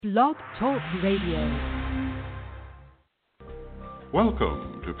Blog Talk Radio.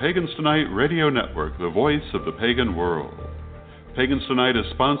 Welcome to Pagans Tonight Radio Network, the voice of the pagan world. Pagans Tonight is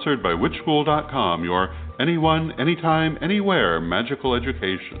sponsored by witchschool.com, your anyone, anytime, anywhere magical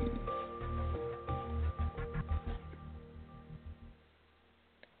education.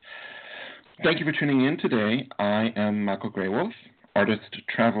 Thank you for tuning in today. I am Michael Greywolf, artist,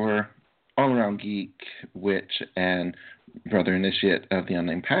 traveler, all-around geek, witch, and brother initiate of the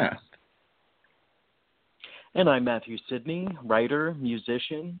Unnamed Path. And I'm Matthew Sidney, writer,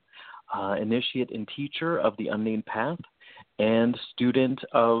 musician, initiate and teacher of the Unnamed Path, and student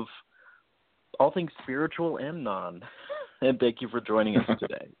of all things spiritual and non. And thank you for joining us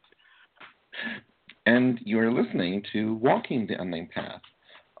today. And you're listening to Walking the Unnamed Path.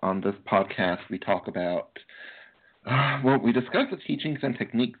 On this podcast, we talk about, we discuss the teachings and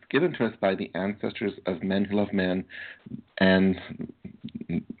techniques given to us by the ancestors of men who love men and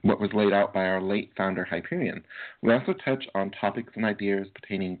what was laid out by our late founder, Hyperion. We also touch on topics and ideas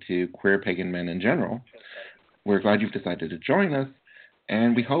pertaining to queer pagan men in general. We're glad you've decided to join us,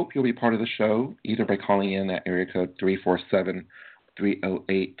 and we hope you'll be part of the show either by calling in at area code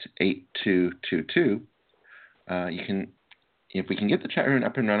 347-308-8222. If we can get the chat room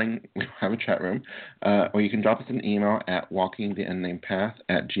up and running, we have a chat room, or you can drop us an email at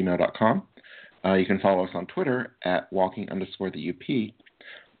walkingtheunnamedpath@gmail.com. You can follow us on Twitter at walking_the UP,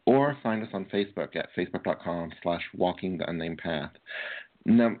 or find us on Facebook at facebook.com/walkingtheunnamedpath.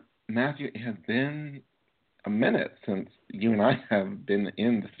 Now, Matthew, it has been a minute since you and I have been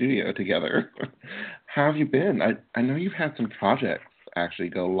in the studio together. How have you been? I know you've had some projects actually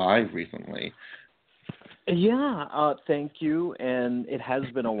go live recently. Yeah, thank you, and it has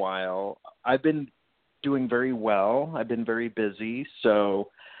been a while. I've been doing very well. I've been very busy, so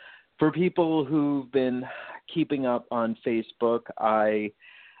for people who've been keeping up on Facebook, I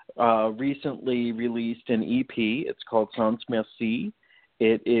recently released an EP. It's called Sans Merci.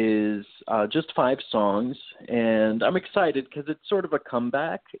 It is just 5 songs, and I'm excited because it's sort of a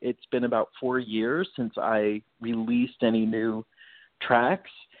comeback. It's been about 4 years since I released any new tracks,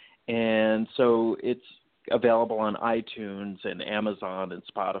 and so it's available on iTunes and Amazon and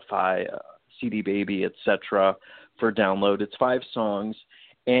Spotify, CD Baby, etc. for download. It's 5 songs,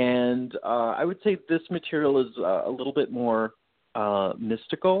 and I would say this material is a little bit more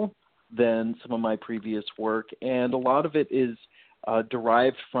mystical than some of my previous work, and a lot of it is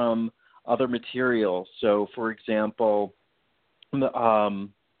derived from other material. So, for example,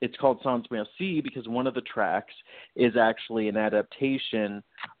 it's called Sans Merci because one of the tracks is actually an adaptation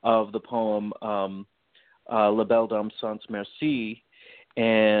of the poem La Belle Dame Sans Merci,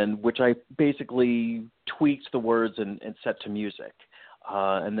 and which I basically tweaked the words and set to music.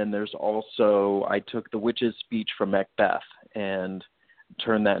 And then there's also, I took the witch's speech from Macbeth and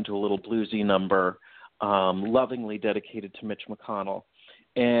turned that into a little bluesy number, lovingly dedicated to Mitch McConnell.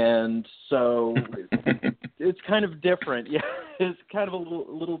 And so it's kind of different. Yeah, it's kind of a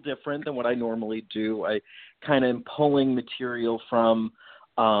little different than what I normally do. I kind of am pulling material from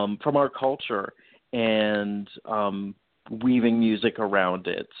our culture and weaving music around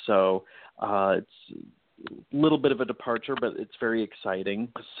it. So it's a little bit of a departure, but it's very exciting.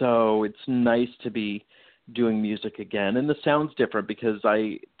 So it's nice to be doing music again. And the sound's different because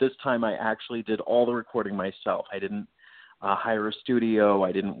this time I actually did all the recording myself. I didn't hire a studio.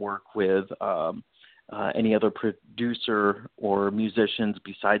 I didn't work with any other producer or musicians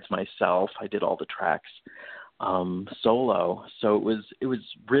besides myself. I did all the tracks solo. So it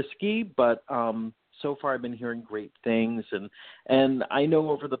was risky, but so far I've been hearing great things, and I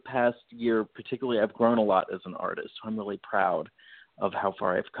know over the past year particularly I've grown a lot as an artist. So I'm really proud of how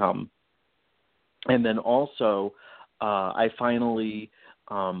far I've come. And then also I finally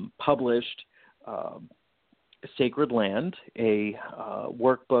published Sacred Land, a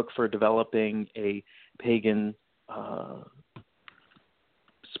workbook for developing a pagan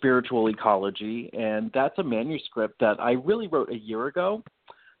spiritual ecology, and that's a manuscript that I really wrote a year ago,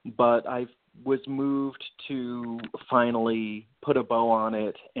 but I was moved to finally put a bow on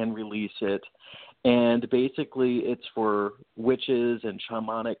it and release it. And basically it's for witches and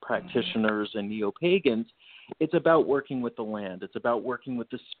shamanic practitioners and neo-pagans. It's about working with the land. It's about working with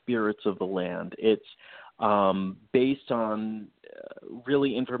the spirits of the land. It's based on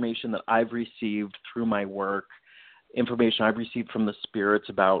really information that I've received through my work, information I've received from the spirits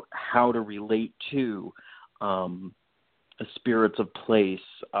about how to relate to the spirits of place,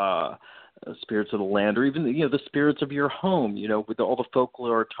 spirits of the land, or even the spirits of your home. With all the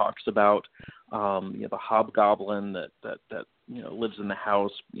folklore talks about the hobgoblin that lives in the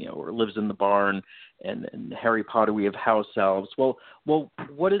house, or lives in the barn, and Harry Potter, we have house elves. Well,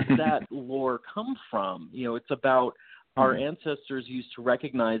 what does that lore come from? It's about our ancestors used to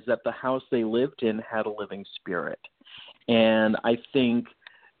recognize that the house they lived in had a living spirit. And I think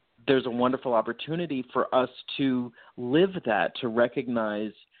there's a wonderful opportunity for us to live that, to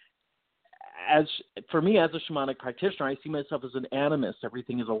recognize, for me as a shamanic practitioner, I see myself as an animist.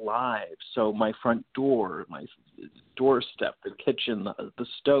 Everything is alive. So my front door, my doorstep, the kitchen, the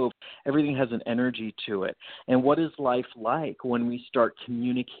stove, everything has an energy to it. And what is life like when we start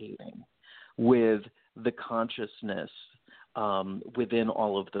communicating with the consciousness within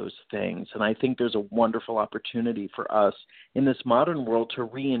all of those things? And I think there's a wonderful opportunity for us in this modern world to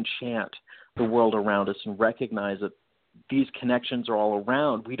re-enchant the world around us and recognize that these connections are all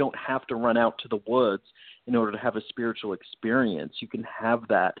around. We don't have to run out to the woods in order to have a spiritual experience. You can have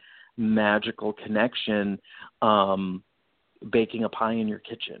that magical connection baking a pie in your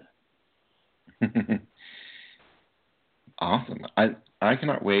kitchen. Awesome. I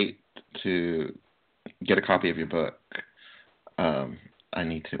cannot wait to get a copy of your book. I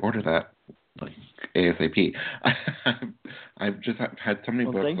need to order that like ASAP. I've just had so many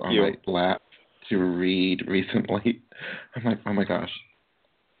books on my lap to read recently. I'm like, oh my gosh,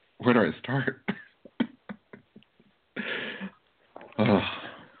 where do I start?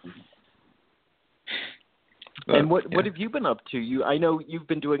 And what have you been up to? I know you've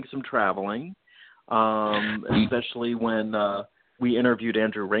been doing some traveling, especially when we interviewed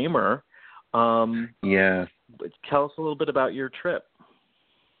Andrew Raymer. Yeah. Tell us a little bit about your trip.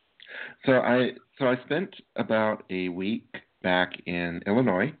 So I spent about a week back in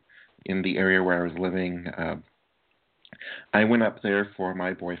Illinois, in the area where I was living. I went up there for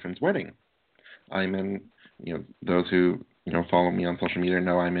my boyfriend's wedding. I'm in, those who follow me on social media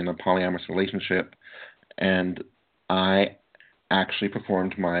know I'm in a polyamorous relationship, and I actually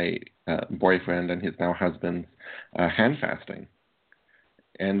performed my boyfriend and his now husband's hand fasting,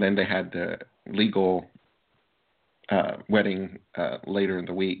 and then they had the legal wedding later in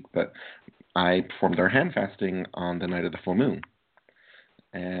the week, but I performed their hand fasting on the night of the full moon,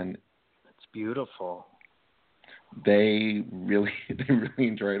 and it's beautiful. They really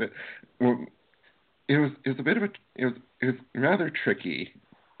enjoyed it. Well, it was rather tricky.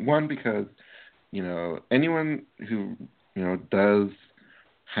 One, because anyone who does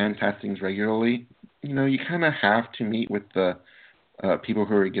hand fastings regularly, you kind of have to meet with the people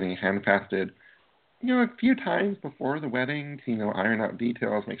who are getting hand fasted a few times before the wedding to, iron out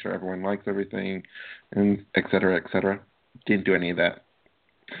details, make sure everyone likes everything, and et cetera, et cetera. Didn't do any of that.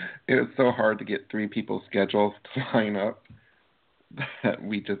 It was so hard to get 3 people's schedules to line up that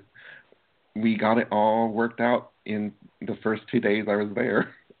we got it all worked out in the first 2 days I was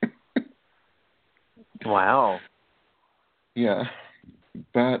there. Wow. Yeah.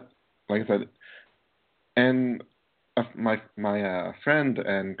 But, like I said, and my friend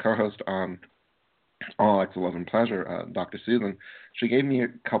and co-host on All Acts of Love and Pleasure, Dr. Susan, she gave me a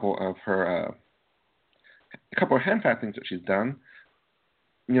couple of hand fastings that she's done,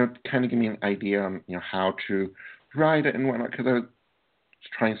 kind of give me an idea on, how to write it and whatnot, because I was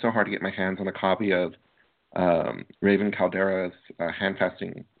trying so hard to get my hands on a copy of Raven Caldera's hand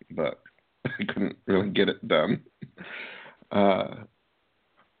fasting book. I couldn't really get it done.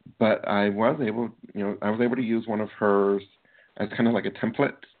 But I was able to use one of hers as kind of like a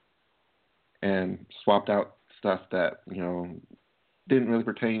template and swapped out stuff that, didn't really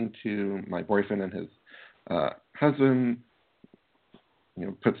pertain to my boyfriend and his husband,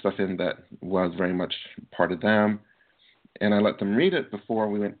 put stuff in that was very much part of them. And I let them read it before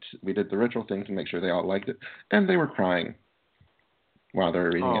we did the ritual thing to make sure they all liked it. And they were crying while they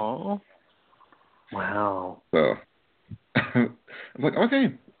were reading it. Wow. So I was like,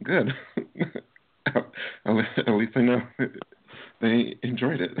 okay, good. At least I know they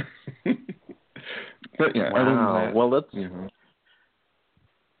enjoyed it. But yeah, other than that, well, that's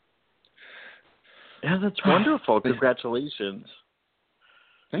yeah, that's wonderful. Congratulations.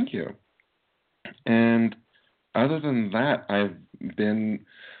 Thank you. And other than that, I've been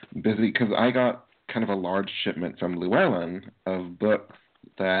busy because I got kind of a large shipment from Llewellyn of books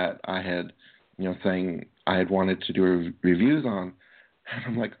that I had, saying I had wanted to do reviews on. And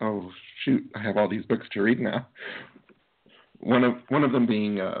I'm like, oh shoot, I have all these books to read now. One of them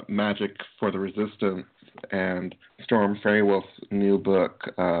being Magic for the Resistance and Storm Fairywolf's new book.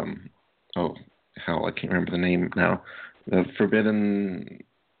 I can't remember the name now. The Forbidden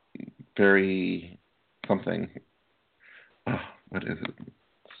Fairy something. Oh, what is it?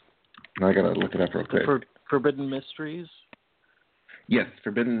 I gotta look it up real quick. Forbidden Mysteries? Yes,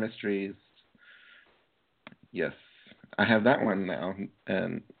 Forbidden Mysteries. Yes. I have that one now,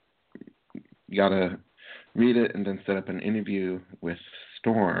 and you gotta read it and then set up an interview with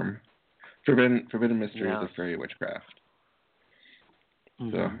Storm. Forbidden Mysteries of Fairy Witchcraft.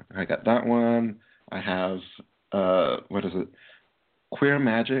 Mm-hmm. So I got that one. I have what is it? Queer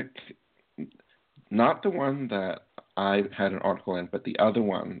Magic. Not the one that I had an article in, but the other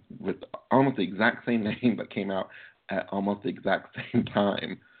one with almost the exact same name but came out at almost the exact same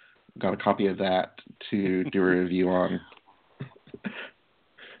time. Got a copy of that to do a review on.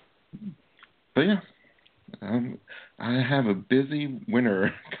 But yeah, I have a busy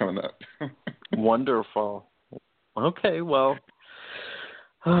winter coming up. Wonderful. Okay, well,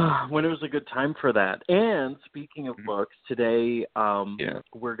 winter's a good time for that. And speaking of books, today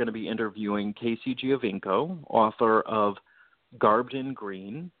we're going to be interviewing Casey Giovinco, author of Garbed in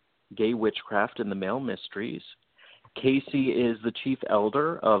Green, Gay Witchcraft and the Male Mysteries. Casey is the chief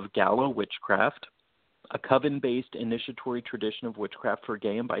elder of Gallow Witchcraft, a coven-based initiatory tradition of witchcraft for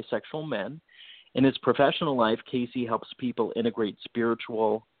gay and bisexual men. In his professional life, Casey helps people integrate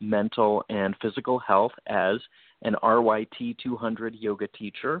spiritual, mental, and physical health as an RYT 200 yoga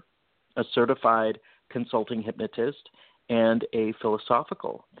teacher, a certified consulting hypnotist, and a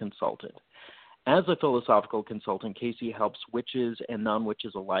philosophical consultant. As a philosophical consultant, Casey helps witches and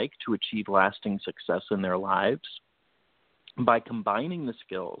non-witches alike to achieve lasting success in their lives. By combining the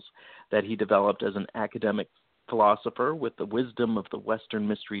skills that he developed as an academic philosopher with the wisdom of the Western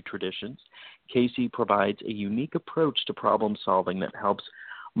mystery traditions, Casey provides a unique approach to problem solving that helps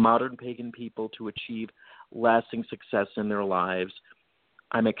modern pagan people to achieve lasting success in their lives.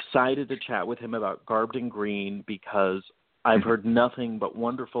 I'm excited to chat with him about Garbed in Green because I've heard nothing but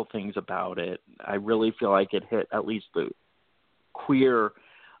wonderful things about it. I really feel like it hit at least the queer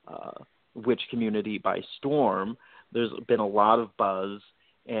witch community by storm. There's been a lot of buzz,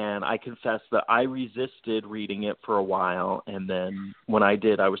 and I confess that I resisted reading it for a while, and then when I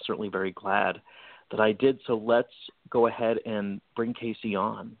did, I was certainly very glad that I did. So let's go ahead and bring Casey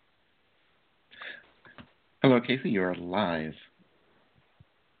on. Hello, Casey. You're live.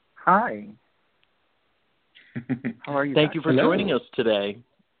 Hi. How are you? Thank you for joining us today.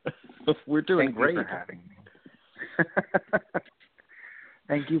 We're doing great. Thank you for having me.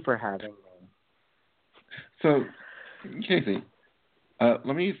 Thank you for having me. So, Casey,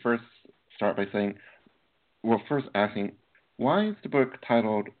 let me first start by saying, first asking, why is the book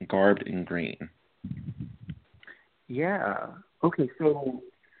titled Garbed in Green? Yeah. Okay, so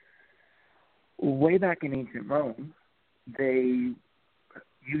way back in ancient Rome, they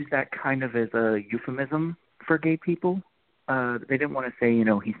used that kind of as a euphemism for gay people. They didn't want to say,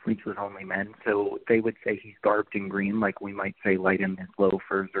 he sleeps with only men, so they would say he's garbed in green, like we might say light in his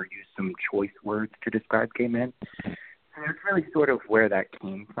loafers, or use some choice words to describe gay men. And that's really sort of where that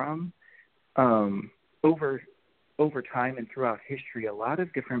came from. Over time and throughout history, a lot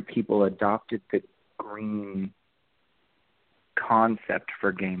of different people adopted the green concept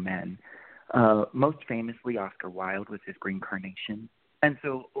for gay men. Most famously, Oscar Wilde with his Green Carnation. And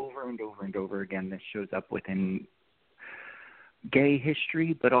so over and over and over again, this shows up within gay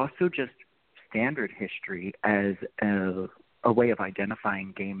history, but also just standard history as a way of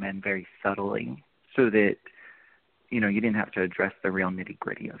identifying gay men very subtly so that, you didn't have to address the real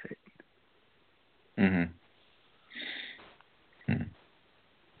nitty-gritty of it. Mm-hmm.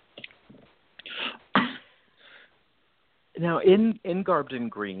 Now, in Garbed in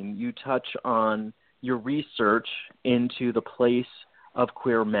Green, you touch on your research into the place of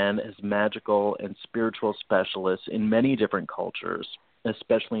queer men as magical and spiritual specialists in many different cultures,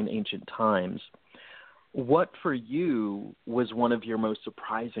 especially in ancient times. What, for you, was one of your most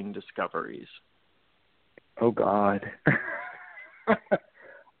surprising discoveries? Oh, God.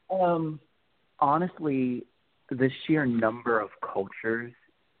 Honestly, the sheer number of cultures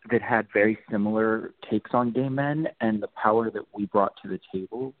that had very similar takes on gay men and the power that we brought to the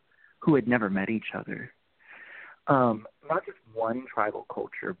table who had never met each other. Not just one tribal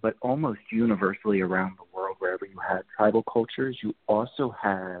culture, but almost universally around the world, wherever you had tribal cultures, you also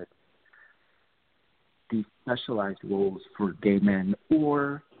had these specialized roles for gay men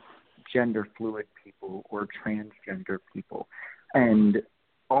or gender fluid people or transgender people. And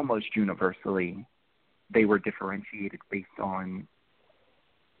almost universally, they were differentiated based on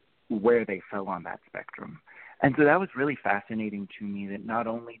where they fell on that spectrum. And so that was really fascinating to me, that not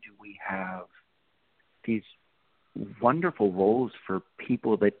only do we have these wonderful roles for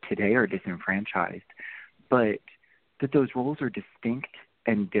people that today are disenfranchised, but that those roles are distinct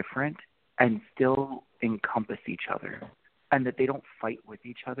and different and still encompass each other, and that they don't fight with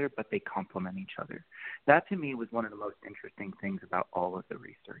each other, but they complement each other. That, to me, was one of the most interesting things about all of the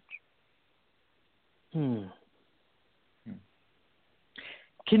research.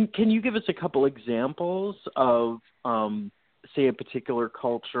 Can you give us a couple examples of, say, a particular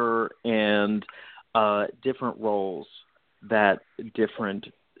culture and different roles that different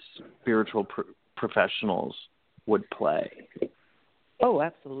spiritual professionals would play? Oh,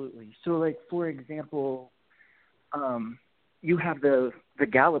 absolutely. So, like, for example, you have the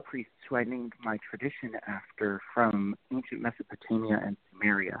Gala priests, who I named my tradition after, from ancient Mesopotamia and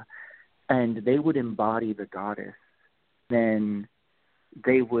Sumeria, and they would embody the goddess. Then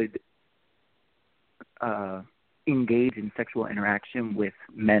they would engage in sexual interaction with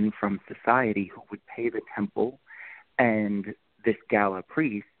men from society who would pay the temple, and this Gala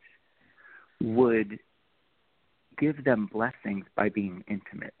priest would give them blessings by being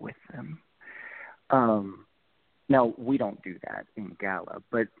intimate with them. Now, we don't do that in Gala,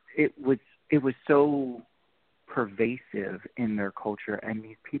 but it was so pervasive in their culture, and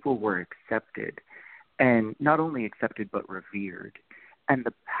these people were accepted, and not only accepted but revered. And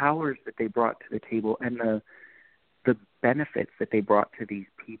the powers that they brought to the table and the benefits that they brought to these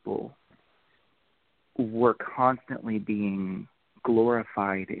people were constantly being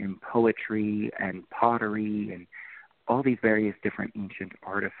glorified in poetry and pottery and all these various different ancient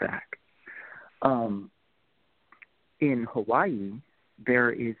artifacts. In Hawaii, there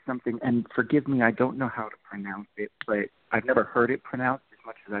is something, and forgive me, I don't know how to pronounce it, but I've never heard it pronounced as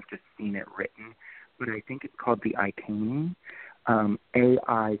much as I've just seen it written, but I think it's called the Aikane,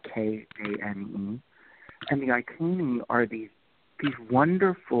 Aikane. And the Aikane are these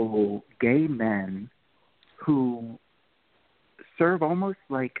wonderful gay men who serve almost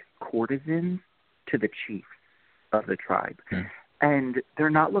like courtesans to the chiefs of the tribe. And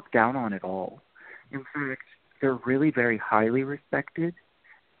they're not looked down on at all. In fact, they're really very highly respected,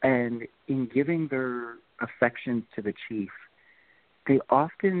 and in giving their affections to the chief, they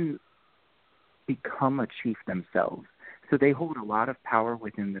often become a chief themselves. So they hold a lot of power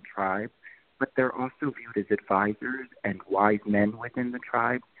within the tribe, but they're also viewed as advisors and wise men within the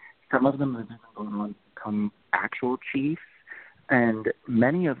tribe. Some of them have even gone on to become actual chiefs, and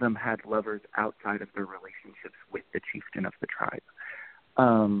many of them had lovers outside of their relationships with the chieftain of the tribe.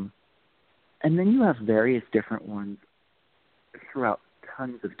 And then you have various different ones throughout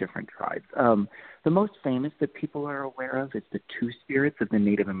tons of different tribes. The most famous that people are aware of is the two spirits of the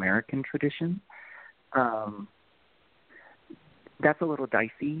Native American tradition. That's a little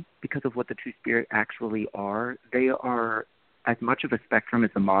dicey because of what the two spirit actually are. They are as much of a spectrum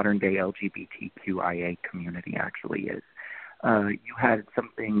as the modern-day LGBTQIA community actually is. You had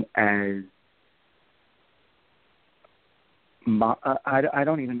something as I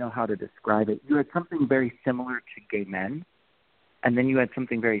don't even know how to describe it. You had something very similar to gay men, and then you had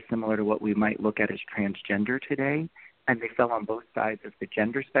something very similar to what we might look at as transgender today, and they fell on both sides of the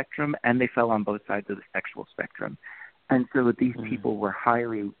gender spectrum, and they fell on both sides of the sexual spectrum. And so these people were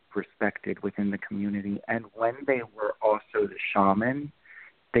highly respected within the community, and when they were also the shaman,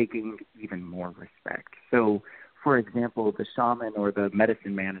 they gained even more respect. So, for example, the shaman, or the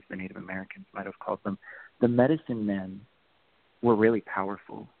medicine man, as the Native Americans might have called them, the medicine men were really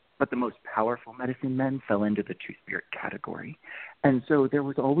powerful, but the most powerful medicine men fell into the two-spirit category. And so there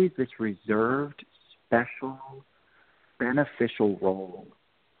was always this reserved, special, beneficial role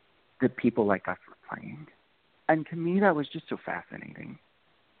that people like us were playing. And to me, that was just so fascinating.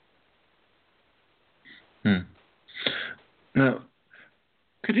 Now,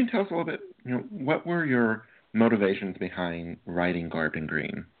 could you tell us a little bit, what were your motivations behind writing Garbed in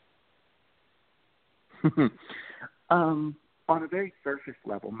Green? On a very surface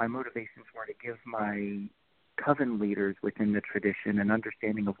level, my motivations were to give my coven leaders within the tradition an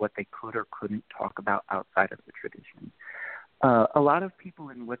understanding of what they could or couldn't talk about outside of the tradition. A lot of people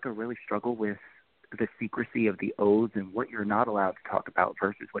in Wicca really struggle with the secrecy of the oaths and what you're not allowed to talk about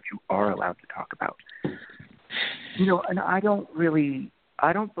versus what you are allowed to talk about. And I don't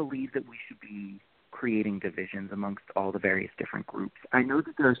believe that we should be creating divisions amongst all the various different groups. I know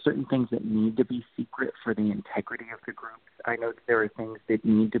that there are certain things that need to be secret for the integrity of the groups. I know that there are things that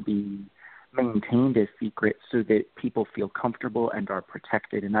need to be maintained as secret so that people feel comfortable and are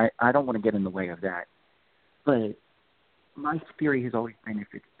protected, and I don't want to get in the way of that. But my theory has always been, if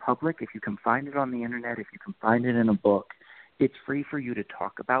it's public, if you can find it on the internet, if you can find it in a book, it's free for you to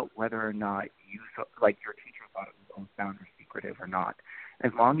talk about, whether or not your teacher thought it was unfound or secretive or not.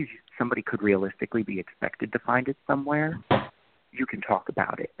 As long as somebody could realistically be expected to find it somewhere, you can talk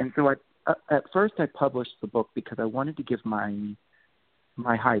about it. And so at first I published the book because I wanted to give my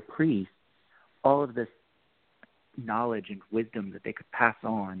high priest all of this knowledge and wisdom that they could pass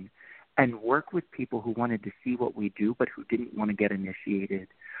on and work with people who wanted to see what we do but who didn't want to get initiated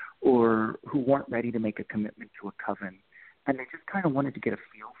or who weren't ready to make a commitment to a coven. and they just kind of wanted to get a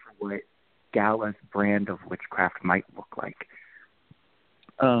feel for what Gala's brand of witchcraft might look like.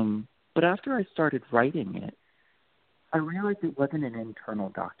 But after I started writing it, I realized it wasn't an internal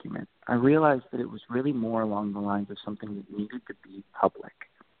document. I realized that it was really more along the lines of something that needed to be public.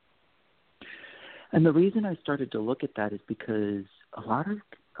 And the reason I started to look at that is because a lot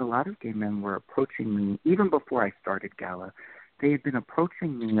of gay men were approaching me, even before I started Gala. They had been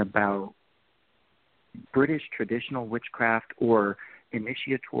approaching me about British traditional witchcraft or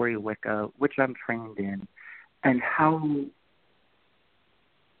initiatory Wicca, which I'm trained in, and how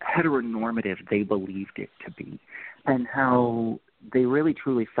heteronormative they believed it to be, and how they really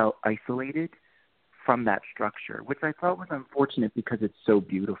truly felt isolated from that structure, which I thought was unfortunate because it's so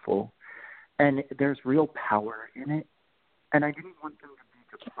beautiful. And there's real power in it, and I didn't want them to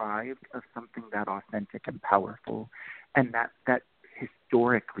be deprived of something that authentic and powerful and that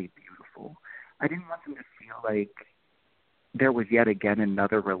historically beautiful. I didn't want them to feel like there was yet again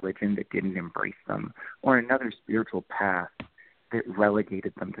another religion that didn't embrace them or another spiritual path that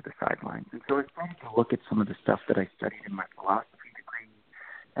relegated them to the sidelines. And so I started to look at some of the stuff that I studied in my philosophy degree,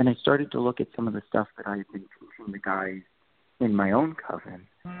 and I started to look at some of the stuff that I had been teaching the guys in my own coven.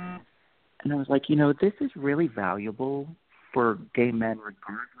 And I was like, this is really valuable for gay men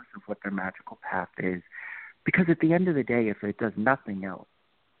regardless of what their magical path is, because at the end of the day, if it does nothing else,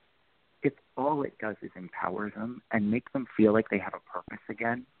 if all it does is empower them and make them feel like they have a purpose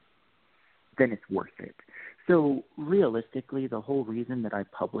again, then it's worth it. So realistically, the whole reason that I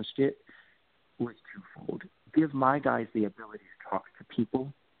published it was twofold. Give my guys the ability to talk to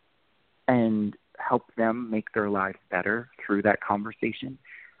people and help them make their lives better through that conversation.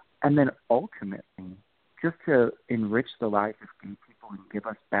 And then ultimately, just to enrich the lives of gay people and give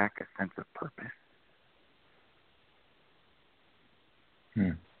us back a sense of purpose.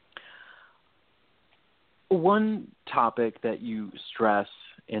 One topic that you stress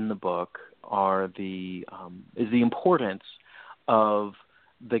in the book is the importance of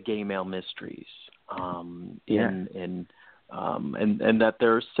the gay male mysteries, and that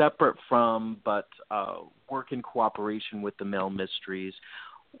they're separate from but work in cooperation with the male mysteries.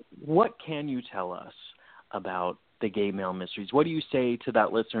 What can you tell us about the gay male mysteries? What do you say to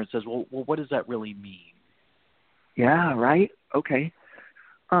that listener that says, well, what does that really mean? Yeah, right? Okay.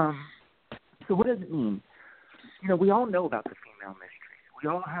 So what does it mean? We all know about the female mysteries. We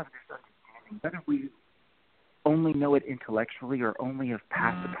all have this understanding, whether we only know it intellectually or only have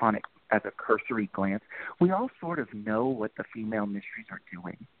passed upon it as a cursory glance. We all sort of know what the female mysteries are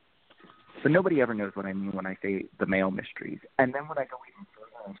doing. But nobody ever knows what I mean when I say the male mysteries. And then when I go even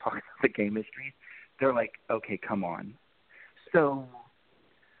further and talk about the gay mysteries, they're like, okay, come on. So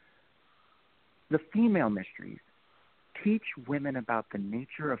the female mysteries teach women about the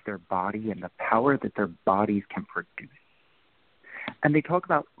nature of their body and the power that their bodies can produce. And they talk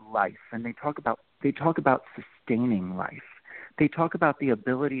about life, and they talk about sustaining life. They talk about the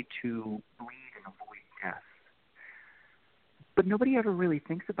ability to bleed and avoid death. But nobody ever really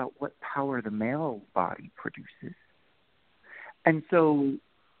thinks about what power the male body produces. And so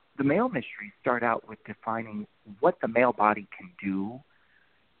the male mysteries start out with defining what the male body can do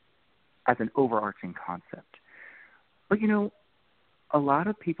as an overarching concept. But, a lot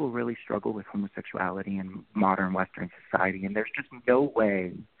of people really struggle with homosexuality in modern Western society, and there's just no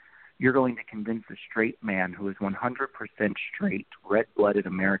way you're going to convince a straight man who is 100% straight, red-blooded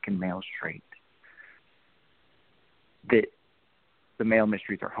American male straight, that the male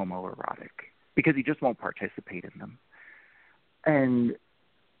mysteries are homoerotic, because he just won't participate in them. And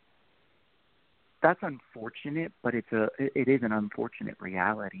that's unfortunate, but it is an unfortunate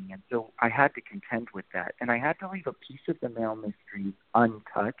reality. And so I had to contend with that. And I had to leave a piece of the male mysteries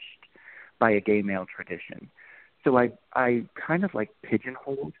untouched by a gay male tradition. So I kind of like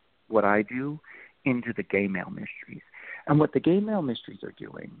pigeonholed what I do into the gay male mysteries. And what the gay male mysteries are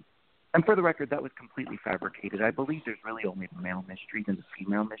doing, and for the record, that was completely fabricated. I believe there's really only the male mysteries and the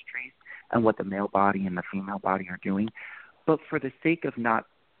female mysteries and what the male body and the female body are doing. But for the sake of not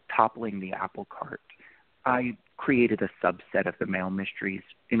toppling the apple cart, I created a subset of the male mysteries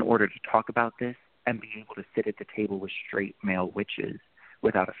in order to talk about this and be able to sit at the table with straight male witches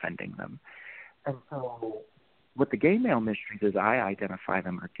without offending them. And so what the gay male mysteries, as I identify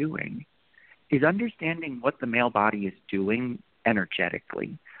them, are doing is understanding what the male body is doing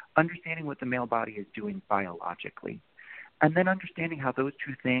energetically, understanding what the male body is doing biologically, and then understanding how those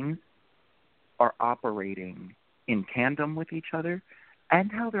two things are operating in tandem with each other, and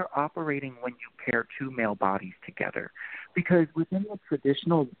how they're operating when you pair two male bodies together. Because within the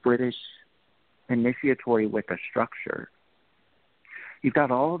traditional British initiatory Wicca structure, you've got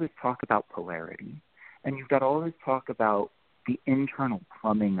all this talk about polarity. And you've got all this talk about the internal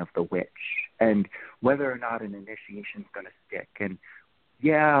plumbing of the witch and whether or not an initiation's going to stick. And,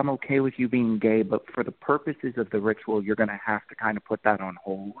 yeah, I'm okay with you being gay, but for the purposes of the ritual, you're going to have to kind of put that on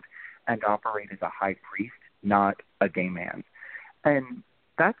hold and operate as a high priest, not a gay man. And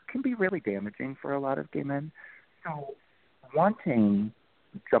that can be really damaging for a lot of gay men. So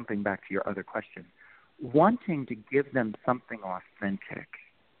jumping back to your other question, wanting to give them something authentic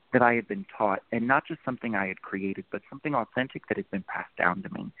that I had been taught, and not just something I had created, but something authentic that had been passed down to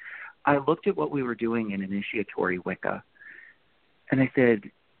me. I looked at what we were doing in initiatory Wicca, and I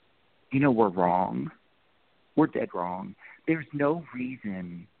said, we're wrong. We're dead wrong. There's no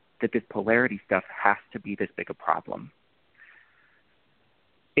reason that this polarity stuff has to be this big a problem.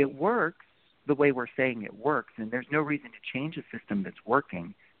 It works the way we're saying it works, and there's no reason to change a system that's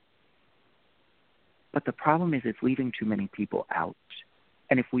working. But the problem is it's leaving too many people out.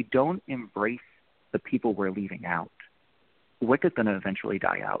 And if we don't embrace the people we're leaving out, Wicca's going to eventually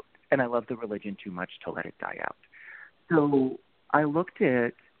die out. And I love the religion too much to let it die out. So I looked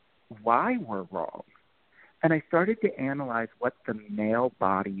at why we're wrong. And I started to analyze what the male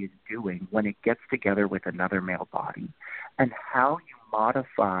body is doing when it gets together with another male body, and how you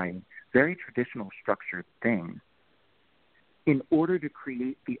modify very traditional structured things in order to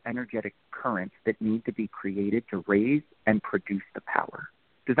create the energetic currents that need to be created to raise and produce the power.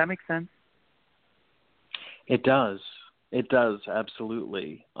 Does that make sense? It does. It does,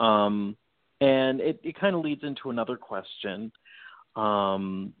 absolutely. And it kind of leads into another question.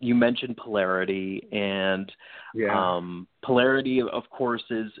 You mentioned polarity, and polarity, of course,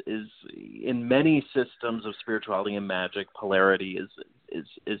 is in many systems of spirituality and magic. Polarity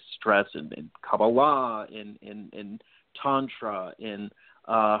is stressed in Kabbalah, in Tantra, in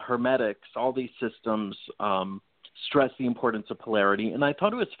Hermetics. All these systems stress the importance of polarity, and I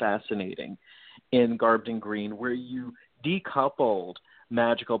thought it was fascinating in Garbed in Green, where you decoupled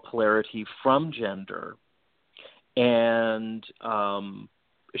magical polarity from gender and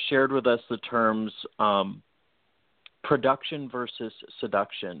shared with us the terms production versus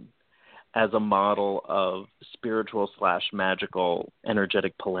seduction as a model of spiritual/magical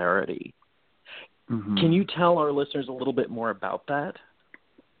energetic polarity. Mm-hmm. Can you tell our listeners a little bit more about that?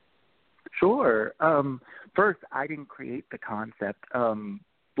 Sure. First, I didn't create the concept.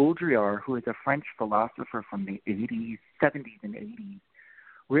 Baudrillard, who is a French philosopher from the 70s and 80s,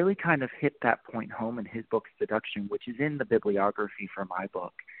 really kind of hit that point home in his book Seduction, which is in the bibliography for my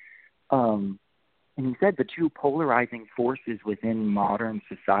book. And he said the two polarizing forces within modern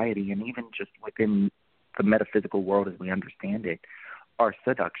society, and even just within the metaphysical world as we understand it, are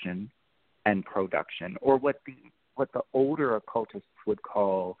seduction and production, or what the older occultists would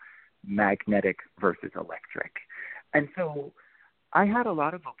call magnetic versus electric. And so I had a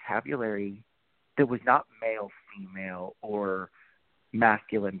lot of vocabulary that was not male-female or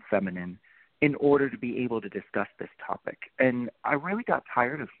masculine-feminine in order to be able to discuss this topic. And I really got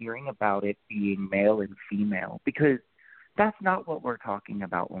tired of hearing about it being male and female, because that's not what we're talking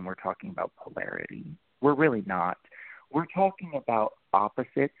about when we're talking about polarity. We're really not. We're talking about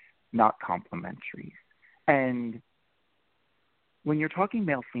opposites, not complementaries. And when you're talking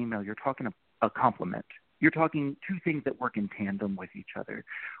male-female, you're talking a complement. You're talking two things that work in tandem with each other.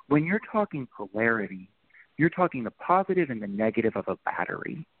 When you're talking polarity, you're talking the positive and the negative of a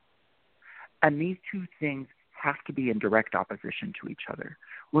battery. And these two things have to be in direct opposition to each other.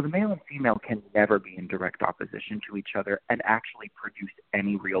 Well, the male and female can never be in direct opposition to each other and actually produce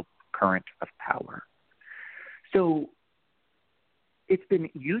any real current of power. So it's been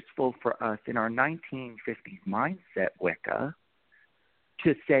useful for us in our 1950s mindset Wicca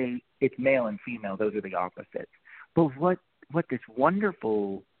to say it's male and female, those are the opposites. But what this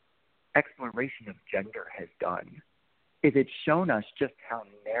wonderful exploration of gender has done is it's shown us just how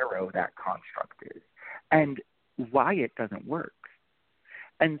narrow that construct is and why it doesn't work.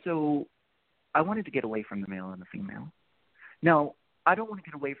 And so I wanted to get away from the male and the female. Now, I don't want to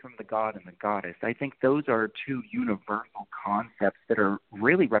get away from the god and the goddess. I think those are two universal concepts that are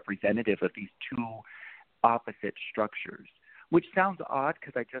really representative of these two opposite structures, which sounds odd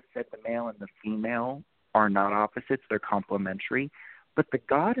because I just said the male and the female are not opposites, they're complementary. But the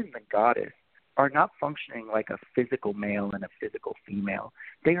god and the goddess are not functioning like a physical male and a physical female.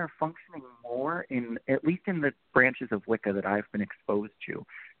 They are functioning more in, at least in the branches of Wicca that I've been exposed to,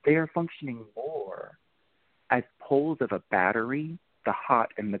 they are functioning more as poles of a battery, the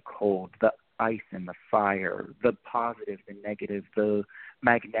hot and the cold, the ice and the fire, the positive, the negative, the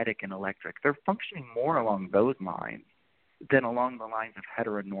magnetic and electric. They're functioning more along those lines than along the lines of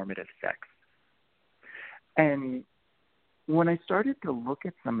heteronormative sex. And when I started to look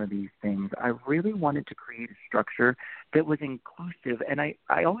at some of these things, I really wanted to create a structure that was inclusive. And I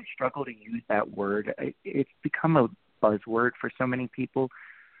always struggle to use that word. It's become a buzzword for so many people.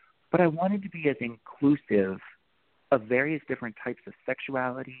 But I wanted to be as inclusive of various different types of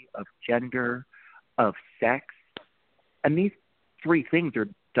sexuality, of gender, of sex. And these three things are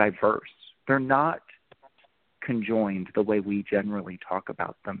diverse. They're not conjoined the way we generally talk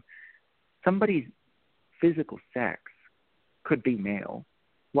about them. Somebody's physical sex could be male,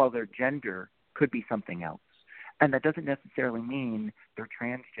 while their gender could be something else. And that doesn't necessarily mean they're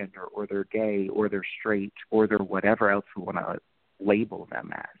transgender or they're gay or they're straight or they're whatever else we want to label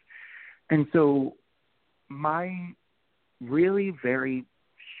them as. And so my really very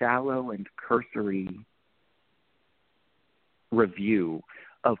shallow and cursory review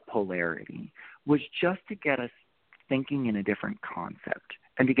of polarity was just to get us thinking in a different concept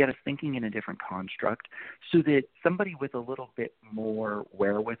and to get us thinking in a different construct so that somebody with a little bit more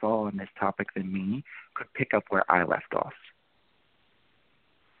wherewithal on this topic than me could pick up where I left off.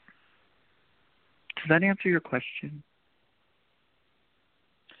 Does that answer your question?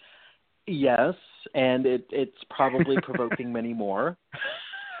 Yes, and it's probably provoking many more.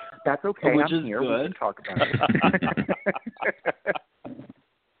 That's okay. Which I'm is here. good. We can talk about it.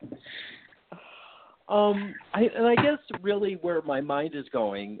 I guess really where my mind is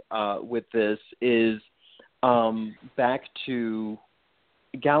going with this is back to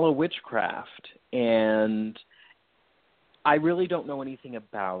Gala witchcraft, and I really don't know anything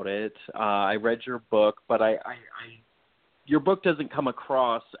about it. I read your book, but your book doesn't come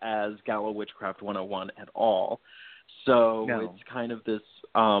across as Gala Witchcraft 101 at all. So No. It's kind of this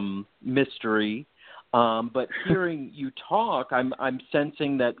mystery. But hearing you talk, I'm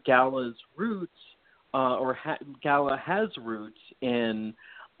sensing that Gala's roots, Gala has roots in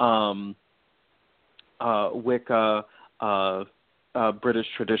Wicca, British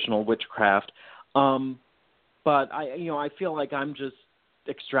traditional witchcraft. But I feel like I'm just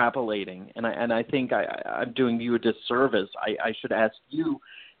extrapolating, and I think I'm doing you a disservice. I should ask you,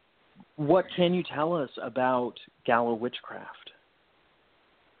 what can you tell us about Gala witchcraft?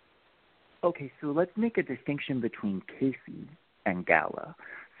 Okay, so let's make a distinction between Casey and Gala.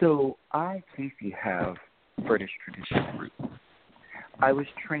 So Casey, have British traditional roots. I was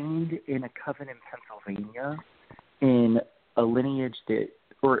trained in a coven in Pennsylvania in a lineage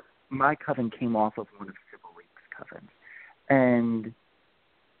my coven came off of one of Sybil Lake's covens. And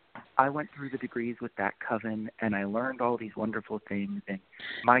I went through the degrees with that coven, and I learned all these wonderful things. And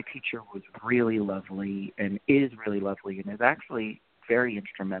my teacher was really lovely and is really lovely and is actually very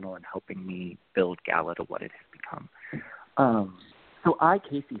instrumental in helping me build Gala to what it has become. So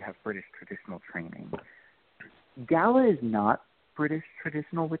Casey, have British traditional training. Gala is not British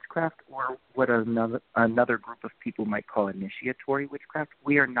traditional witchcraft, or what another group of people might call initiatory witchcraft.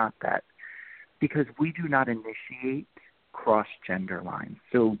 We are not that, because we do not initiate cross-gender lines.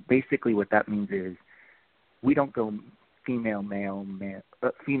 So basically what that means is we don't go female, male,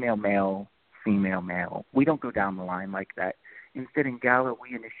 female, male, female, male. We don't go down the line like that. Instead, in Gala, we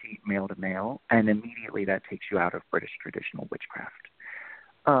initiate male to male, and immediately that takes you out of British traditional witchcraft.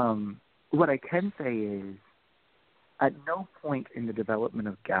 What I can say is, at no point in the development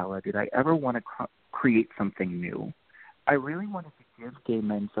of Gala did I ever want to create something new. I really wanted to give gay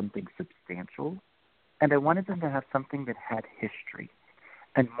men something substantial, and I wanted them to have something that had history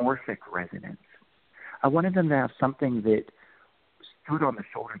and morphic resonance. I wanted them to have something that stood on the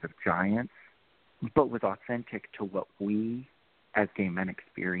shoulders of giants, but was authentic to what we as gay men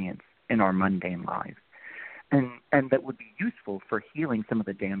experience in our mundane lives, and that would be useful for healing some of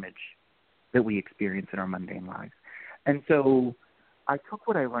the damage that we experience in our mundane lives. And so I took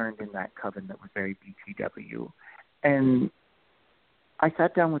what I learned in that coven that was very BTW, and I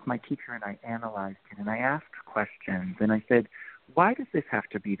sat down with my teacher and I analyzed it, and I asked questions, and I said, why does this have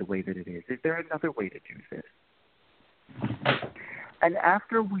to be the way that it is? Is there another way to do this? And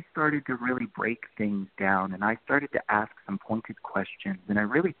after we started to really break things down, and I started to ask some pointed questions, and I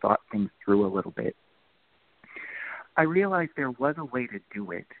really thought things through a little bit, I realized there was a way to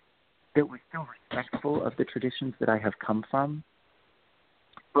do it that was still respectful of the traditions that I have come from,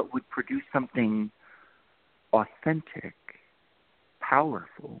 but would produce something authentic,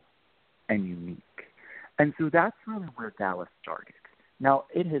 powerful, and unique. And so that's really where Gala started. Now,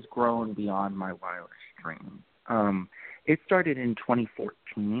 it has grown beyond my wildest dreams. It started in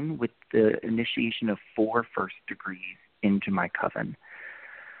 2014 with the initiation of 4 first degrees into my coven.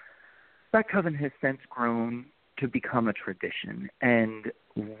 That coven has since grown to become a tradition, and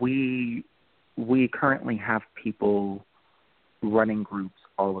we currently have people running groups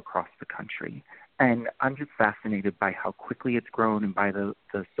all across the country. And I'm just fascinated by how quickly it's grown and by the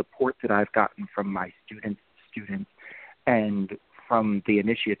support that I've gotten from my students, and from the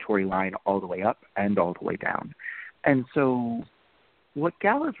initiatory line all the way up and all the way down. And so what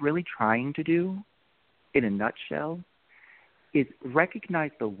Gala's really trying to do, in a nutshell, is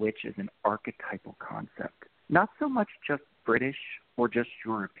recognize the witch as an archetypal concept. Not so much just British or just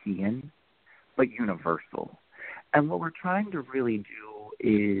European, but universal. And what we're trying to really do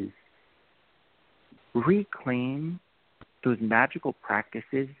is reclaim those magical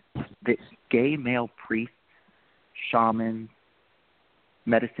practices that gay male priests, shamans,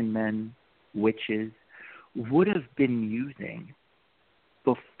 medicine men, witches would have been using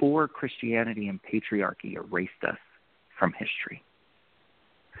before Christianity and patriarchy erased us from history.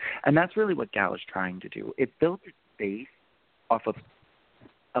 And that's really what Gala's trying to do. It built its base off of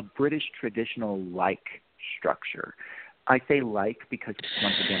a British traditional-like structure. I say like because,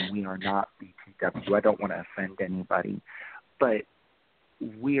 once again, we are not BTW. I don't want to offend anybody. But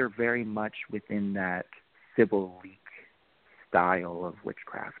we are very much within that Sybil Leek style of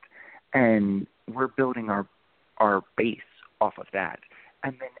witchcraft. And we're building our base off of that.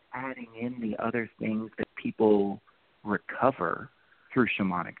 And then adding in the other things that people recover through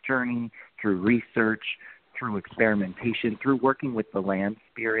shamanic journey, through research, through experimentation, through working with the land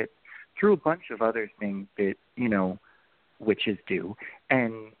spirits, through a bunch of other things that, witches do.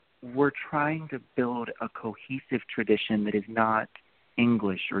 And we're trying to build a cohesive tradition that is not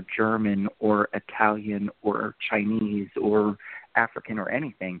English or German or Italian or Chinese or African or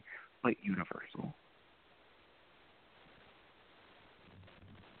anything, but universal.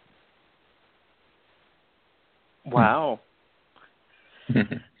 Wow.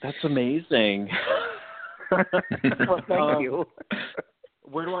 That's amazing. Well, thank you.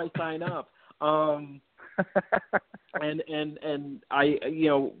 Where do I sign up? And I,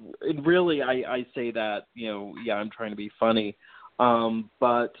 really I say that, I'm trying to be funny.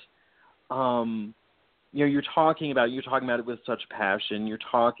 But you're talking about it with such passion. You're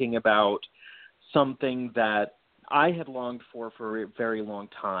talking about something that I had longed for a very long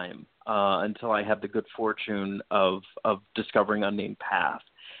time, until I had the good fortune of discovering Unnamed Path.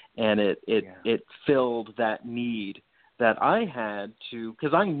 And it filled that need that I had to,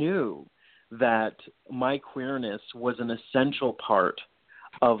 because I knew that my queerness was an essential part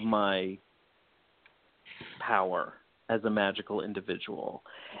of my power as a magical individual.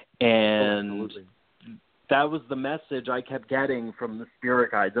 And that was the message I kept getting from the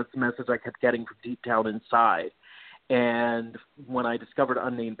spirit guides. That's the message I kept getting from deep down inside. And when I discovered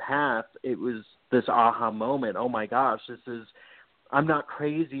Unnamed Path, it was this aha moment. Oh my gosh, I'm not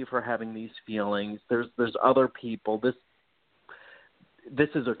crazy for having these feelings. There's other people. This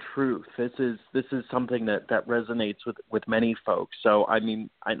is a truth. This is something that resonates with many folks. So I mean,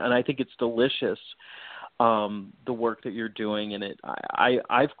 and I think it's delicious, the work that you're doing. And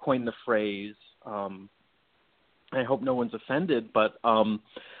I've coined the phrase. I hope no one's offended, but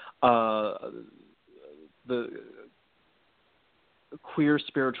the queer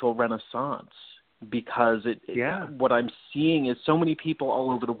spiritual renaissance, because what I'm seeing is so many people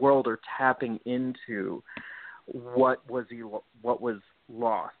all over the world are tapping into what was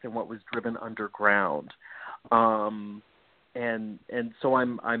lost and what was driven underground, and so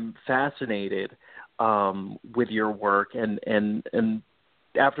I'm fascinated with your work, and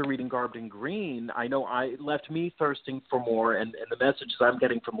after reading Garbed in Green, I know it left me thirsting for more, and the messages I'm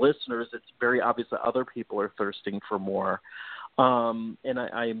getting from listeners, it's very obvious that other people are thirsting for more. And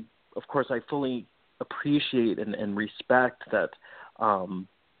I of course, I fully appreciate and respect that,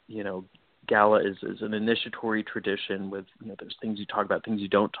 Gala is an initiatory tradition with, there's things you talk about, things you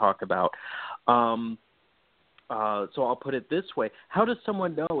don't talk about. So I'll put it this way. How does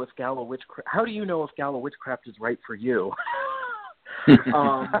someone know if Gala witchcraft, how do you know if Gala witchcraft is right for you?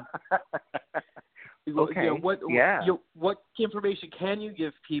 Okay. What information can you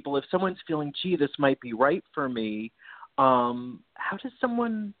give people if someone's feeling, gee, this might be right for me? How does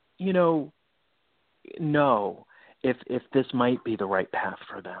someone, know if this might be the right path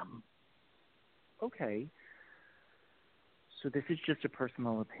for them? Okay. So this is just a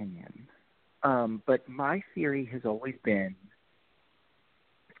personal opinion. But my theory has always been,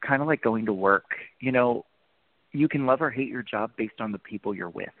 it's kind of like going to work. You can love or hate your job based on the people you're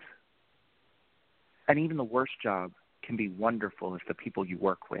with. And even the worst job can be wonderful if the people you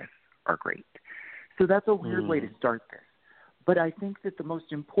work with are great. So that's a weird way to start this. But I think that the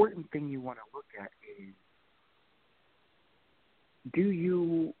most important thing you want to look at is, do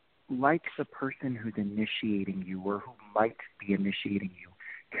you like the person who's initiating you or who might be initiating you?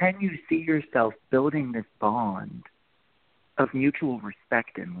 Can you see yourself building this bond of mutual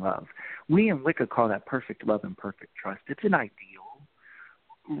respect and love. We in Wicca call that perfect love and perfect trust. It's an ideal.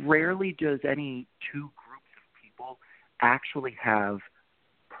 Rarely does any two groups of people actually have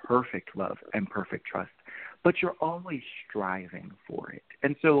perfect love and perfect trust, but you're always striving for it.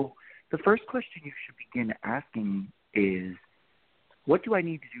 And so the first question you should begin asking is, what do I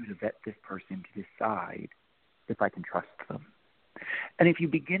need to do to vet this person to decide if I can trust them? And if you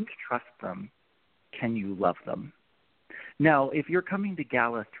begin to trust them, can you love them? Now, if you're coming to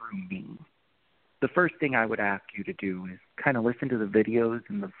Gala through me, the first thing I would ask you to do is kind of listen to the videos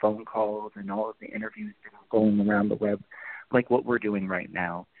and the phone calls and all of the interviews that are going around the web, like what we're doing right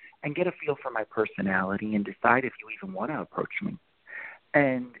now, and get a feel for my personality and decide if you even want to approach me.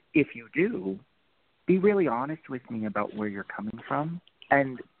 And if you do, be really honest with me about where you're coming from,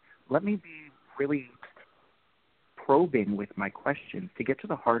 and let me be really probing with my questions to get to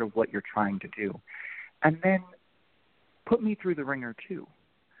the heart of what you're trying to do. And then put me through the ringer too.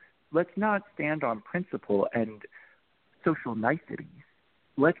 Let's not stand on principle and social niceties.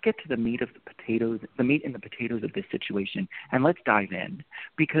 Let's get to the meat and the potatoes of this situation, and let's dive in.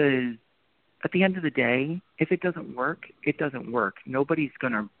 Because at the end of the day, if it doesn't work, it doesn't work. Nobody's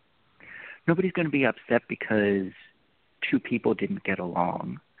gonna be upset because two people didn't get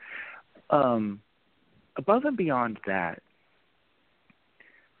along. Above and beyond that,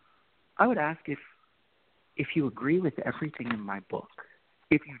 I would ask if you agree with everything in my book.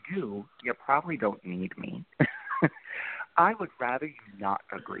 If you do, you probably don't need me. I would rather you not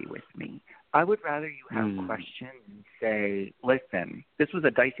agree with me. I would rather you have questions and say, listen, this was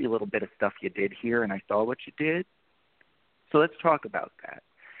a dicey little bit of stuff you did here, and I saw what you did, so let's talk about that.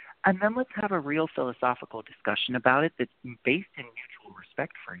 And then let's have a real philosophical discussion about it that's based in mutual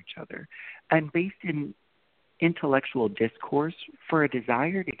respect for each other and based in intellectual discourse for a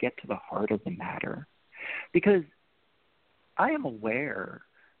desire to get to the heart of the matter. Because I am aware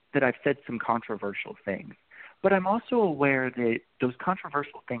that I've said some controversial things, but I'm also aware that those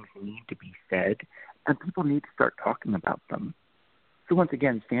controversial things need to be said and people need to start talking about them. So once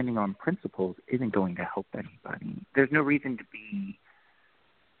again, standing on principles isn't going to help anybody. There's no reason to be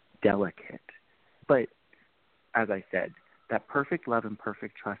delicate. But as I said, that perfect love and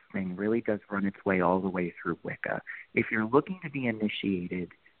perfect trust thing really does run its way all the way through Wicca. If you're looking to be initiated,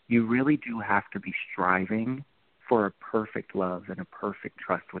 you really do have to be striving for a perfect love and a perfect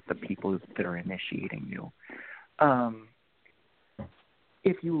trust with the people that are initiating you.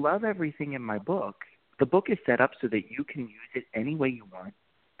 If you love everything in my book, the book is set up so that you can use it any way you want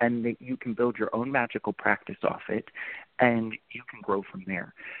and that you can build your own magical practice off it and you can grow from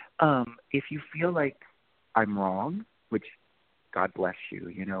there. If you feel like I'm wrong, which God bless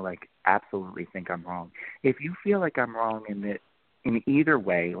you, absolutely think I'm wrong. If you feel like I'm wrong in either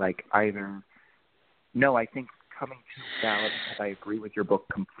way, like either, no, I think coming to Gala because I agree with your book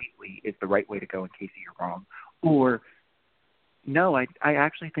completely is the right way to go in case you're wrong, or no, I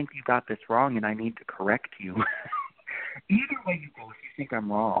actually think you got this wrong and I need to correct you. Either way you go, if you think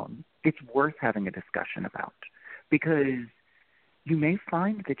I'm wrong, it's worth having a discussion about, because you may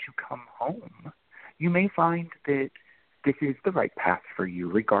find that you come home. You may find that this is the right path for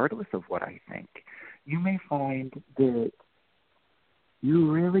you, regardless of what I think. You may find that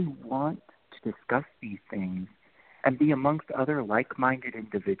you really want to discuss these things and be amongst other like-minded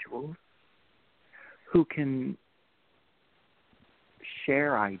individuals who can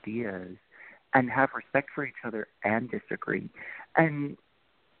share ideas and have respect for each other and disagree. And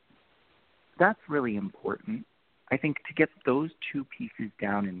that's really important. I think to get those two pieces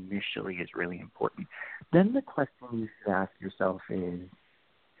down initially is really important. Then the question you should ask yourself is,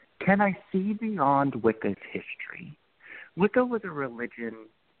 can I see beyond Wicca's history? Wicca was a religion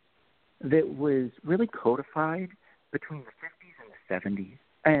that was really codified between the 50s and the 70s,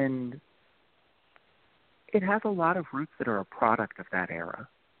 and it has a lot of roots that are a product of that era.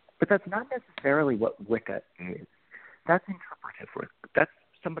 But that's not necessarily what Wicca is. That's interpretive. That's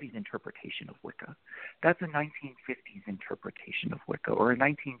somebody's interpretation of Wicca. That's a 1950s interpretation of Wicca, or a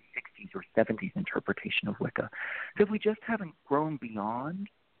 1960s or 70s interpretation of Wicca that we just haven't grown beyond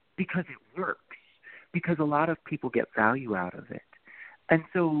because it works, because a lot of people get value out of it. And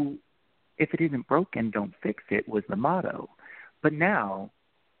so if it isn't broken, don't fix it was the motto. But now,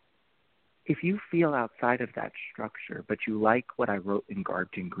 if you feel outside of that structure, but you like what I wrote in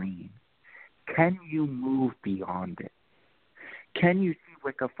Garbed in Green, can you move beyond it? Can you see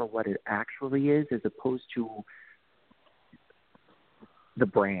Wicca for what it actually is as opposed to the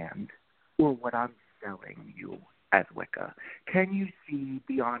brand or what I'm selling you as Wicca? Can you see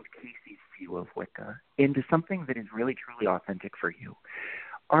beyond Casey's view of Wicca into something that is really, truly authentic for you?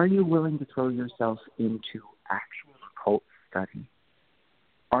 Are you willing to throw yourself into actual occult study?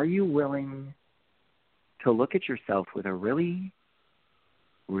 Are you willing to look at yourself with a really,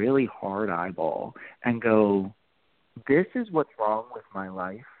 really hard eyeball and go, this is what's wrong with my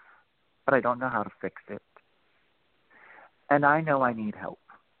life, but I don't know how to fix it. And I know I need help.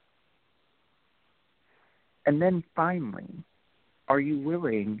 And then finally, are you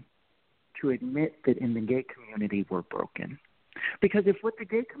willing to admit that in the gay community we're broken? Because if what the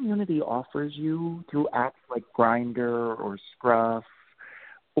gay community offers you through apps like Grindr or Scruff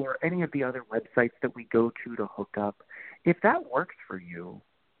or any of the other websites that we go to hook up, if that works for you,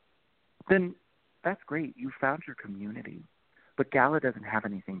 then that's great. You found your community. But Gala doesn't have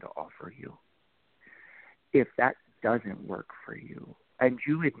anything to offer you. If that doesn't work for you, and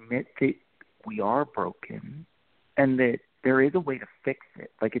you admit that we are broken and that there is a way to fix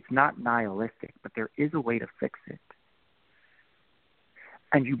it, like it's not nihilistic, but there is a way to fix it,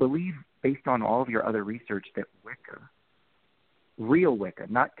 and you believe, based on all of your other research, that Wicca, real Wicca,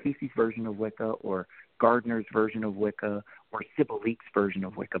 not Casey's version of Wicca or Gardner's version of Wicca or Sybil Leek's version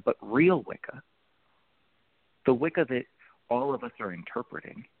of Wicca, but real Wicca, the Wicca that all of us are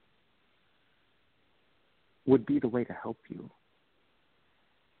interpreting, would be the way to help you,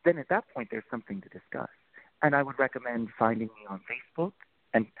 then at that point there's something to discuss. And I would recommend finding me on Facebook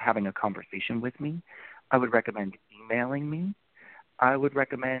and having a conversation with me. I would recommend emailing me. I would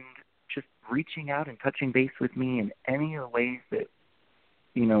recommend just reaching out and touching base with me in any of the ways that,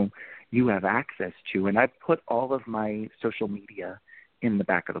 you have access to. And I've put all of my social media in the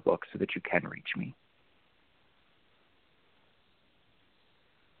back of the book so that you can reach me.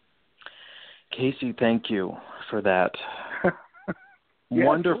 Casey, thank you for that Yeah,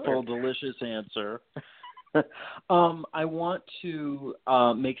 wonderful, sure. delicious answer. I want to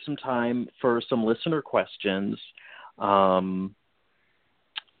make some time for some listener questions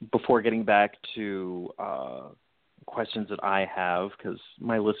before getting back to questions that I have, because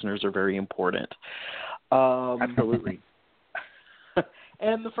my listeners are very important. Absolutely.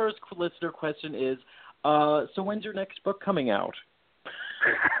 And the first listener question is, so when's your next book coming out?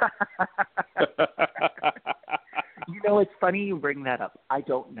 It's funny you bring that up. I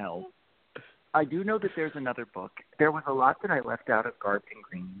don't know. I do know that there's another book. There was a lot that I left out of Garbed and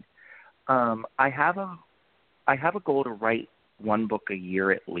Green. I have a goal to write one book a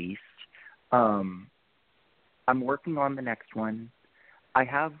year at least. I'm working on the next one. I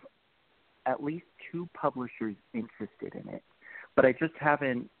have at least 2 publishers interested in it, but I just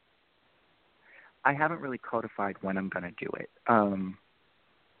haven't really codified when I'm going to do it.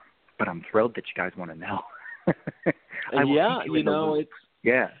 But I'm thrilled that you guys want to know.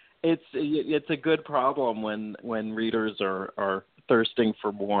 It's a good problem when readers are thirsting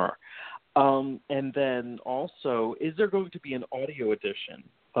for more. And then also, is there going to be an audio edition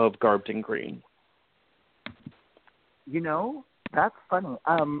of Garbed and Green? That's funny.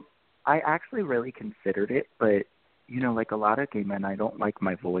 I actually really considered it, but like a lot of gay men, I don't like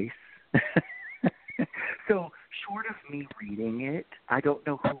my voice. So short of me reading it, I don't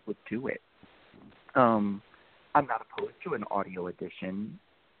know who would do it. I'm not opposed to an audio edition.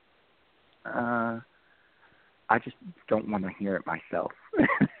 I just don't want to hear it myself.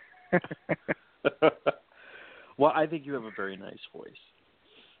 Well, I think you have a very nice voice.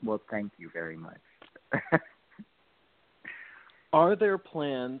 Well, thank you very much. Are there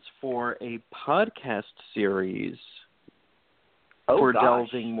plans for a podcast series for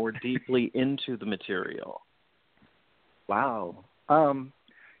delving more deeply into the material? Wow. I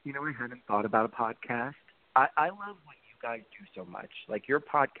hadn't thought about a podcast. I love what you guys do so much. Like your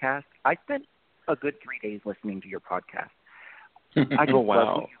podcast, I spent a good 3 days listening to your podcast. I just love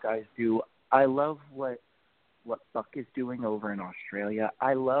what you guys do. I love what Buck is doing over in Australia.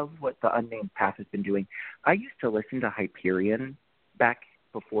 I love what the Unnamed Path has been doing. I used to listen to Hyperion back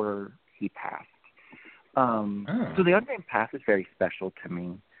before he passed. So the Unnamed Path is very special to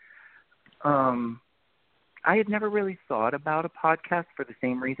me. I had never really thought about a podcast for the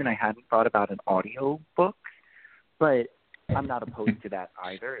same reason I hadn't thought about an audio book, but I'm not opposed to that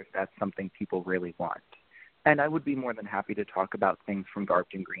either if that's something people really want. And I would be more than happy to talk about things from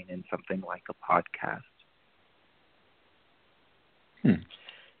Garbed and Green in something like a podcast.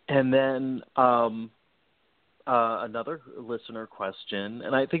 And then another listener question,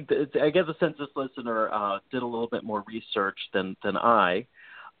 and I think I get the sense this listener did a little bit more research than I.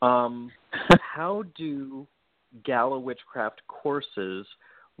 How do Gala Witchcraft courses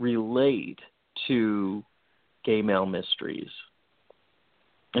relate to gay male mysteries?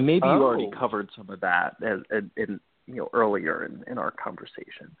 And maybe you already covered some of that earlier in our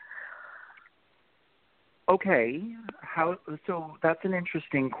conversation. Okay, so that's an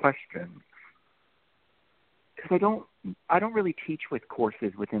interesting question. because I don't really teach with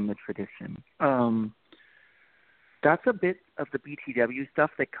courses within the tradition. That's a bit of the BTW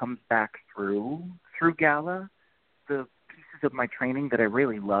stuff that comes back through Gala. The pieces of my training that I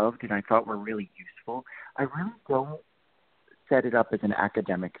really loved and I thought were really useful, I really don't set it up as an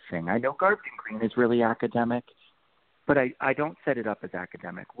academic thing. I know Garbed and Green is really academic, but I don't set it up as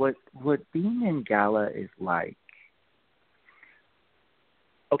academic. What being in Gala is like,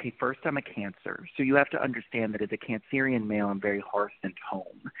 okay, first I'm a Cancer, so you have to understand that as a Cancerian male, I'm very hearth and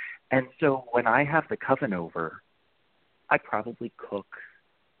home. And so when I have the coven over, I probably cook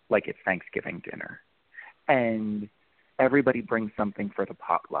like it's Thanksgiving dinner. And everybody brings something for the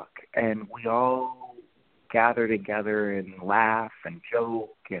potluck. And we all gather together and laugh and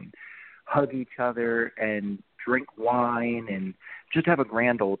joke and hug each other and drink wine and just have a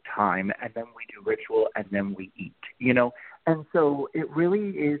grand old time. And then we do ritual and then we eat, you know. And so it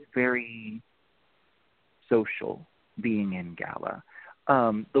really is very social being in Gala.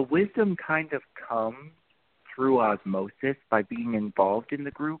 The wisdom kind of comes through osmosis by being involved in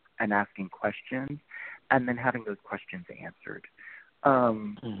the group and asking questions and then having those questions answered.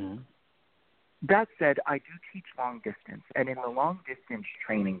 That said, I do teach long distance, and in the long distance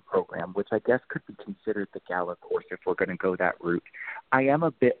training program, which I guess could be considered the Gala course if we're going to go that route, I am a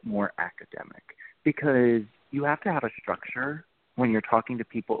bit more academic because you have to have a structure when you're talking to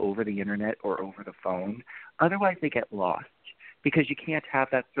people over the internet or over the phone. Otherwise, they get lost because you can't have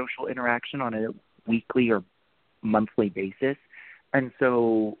that social interaction on a weekly or monthly basis. And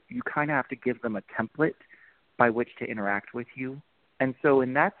so you kind of have to give them a template by which to interact with you. And so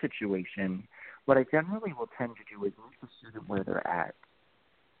in that situation, what I generally will tend to do is meet the student where they're at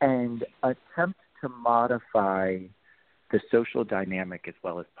and attempt to modify the social dynamic as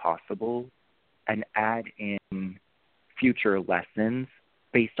well as possible and add in future lessons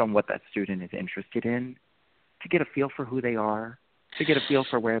based on what that student is interested in to get a feel for who they are, to get a feel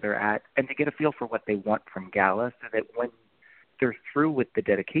for where they're at, and to get a feel for what they want from Gala so that when they're through with the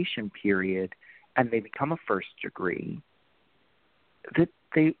dedication period and they become a first degree, that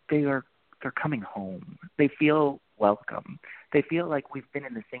they're coming home. They feel welcome. They feel like we've been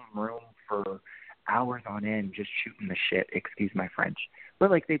in the same room for hours on end just shooting the shit, excuse my French. But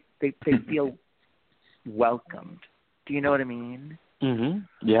like they feel welcomed. Do you know what I mean?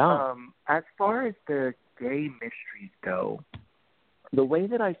 Yeah. As far as the gay mysteries go, the way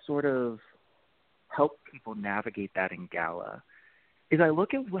that I sort of help people navigate that in Gala is I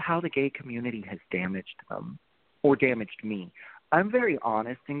look at how the gay community has damaged them or damaged me. I'm very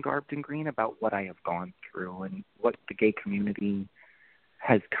honest in Garbed and Green about what I have gone through and what the gay community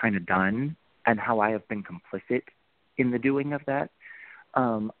has kind of done and how I have been complicit in the doing of that.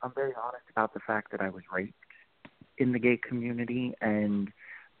 I'm very honest about the fact that I was raped in the gay community and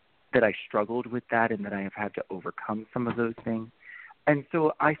that I struggled with that and that I have had to overcome some of those things. And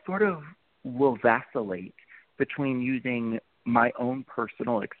so I sort of will vacillate between using my own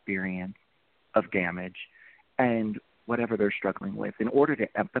personal experience of damage and whatever they're struggling with in order to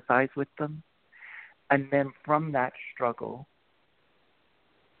empathize with them. And then from that struggle,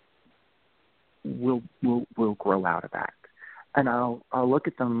 we'll grow out of that. And I'll look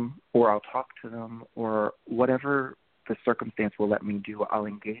at them or I'll talk to them or whatever the circumstance will let me do, I'll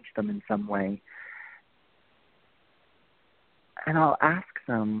engage them in some way. And I'll ask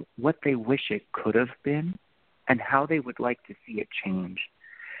them what they wish it could have been and how they would like to see it change.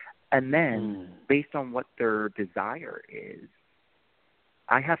 And then, based on what their desire is,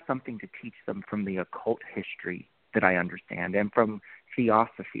 I have something to teach them from the occult history that I understand and from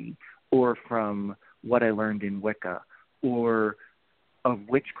theosophy or from what I learned in Wicca or a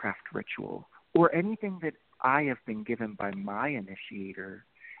witchcraft ritual or anything that I have been given by my initiator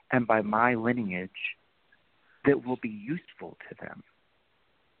and by my lineage that will be useful to them.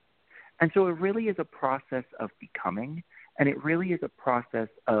 And so it really is a process of becoming, and it really is a process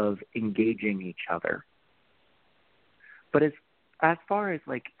of engaging each other. But as far as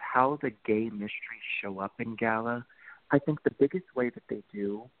like how the gay mysteries show up in Gala, I think the biggest way that they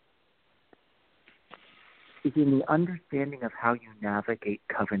do is in the understanding of how you navigate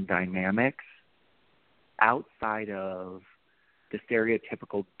coven dynamics outside of the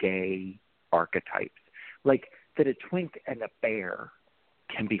stereotypical gay archetypes. Like that a twink and a bear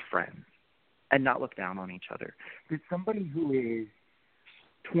can be friends and not look down on each other. That somebody who is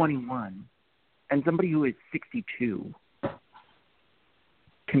 21 and somebody who is 62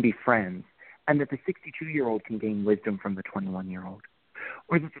 can be friends, and that the 62-year-old can gain wisdom from the 21-year-old,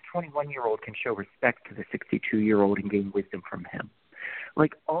 or that the 21-year-old can show respect to the 62-year-old and gain wisdom from him.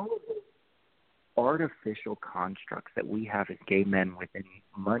 Like all of those artificial constructs that we have as gay men within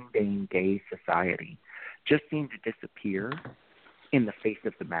mundane gay society just seem to disappear in the face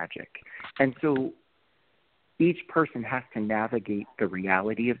of the magic. And so each person has to navigate the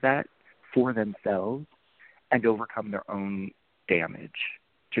reality of that for themselves and overcome their own damage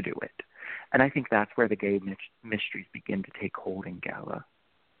to do it. And I think that's where the gay mysteries begin to take hold in Gala.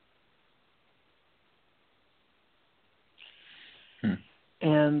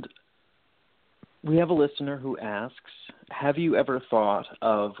 And we have a listener who asks, have you ever thought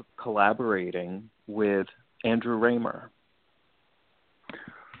of collaborating with Andrew Raymer?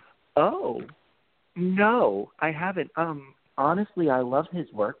 Oh, no, I haven't. Honestly, I love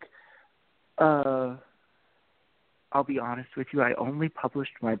his work. I'll be honest with you, I only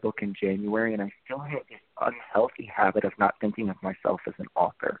published my book in January, and I still have this unhealthy habit of not thinking of myself as an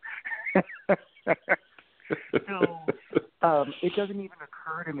author. So it doesn't even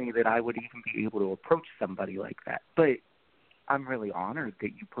occur to me that I would even be able to approach somebody like that. But I'm really honored that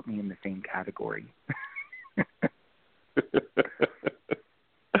you put me in the same category.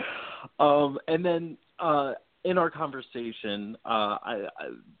 And then in our conversation, I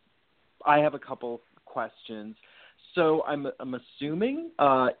have a couple questions. So I'm assuming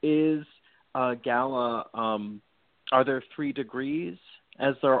is Gala, are there 3 degrees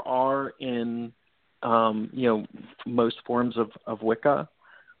as there are in most forms of Wicca?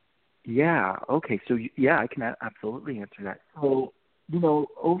 Yeah. Okay. So yeah, I can absolutely answer that. So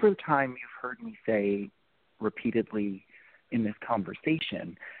over time, you've heard me say repeatedly in this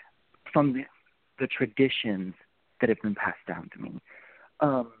conversation from the traditions that have been passed down to me.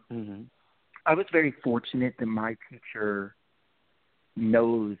 I was very fortunate that my teacher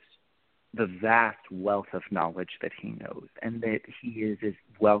knows the vast wealth of knowledge that he knows, and that he is as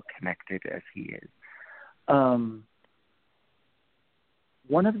well connected as he is.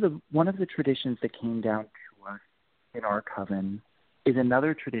 One of the traditions that came down to us in our coven is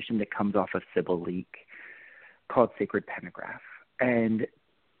another tradition that comes off of Sybil Leek called Sacred Pentagraph. And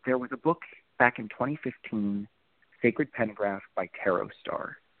there was a book back in 2015, Sacred Pentagraph by Tarot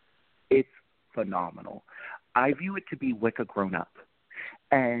Star. It's phenomenal. I view it to be Wicca grown up.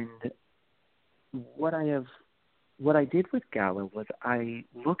 And what I did with Gala was I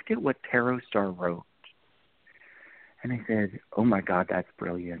looked at what Tarot Star wrote, and I said, oh my God, that's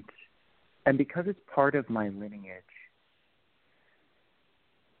brilliant. And because it's part of my lineage,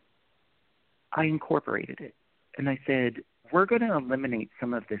 I incorporated it. And I said, we're going to eliminate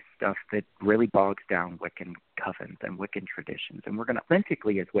some of this stuff that really bogs down Wiccan covens and Wiccan traditions. And we're going to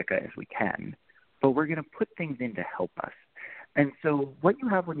authentically as Wicca as we can, but we're going to put things in to help us. And so what you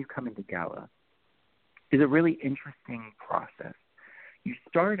have when you come into Gala is a really interesting process. You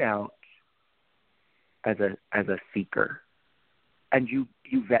start out as a seeker, and you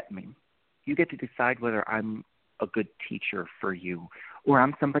vet me. You get to decide whether I'm a good teacher for you, or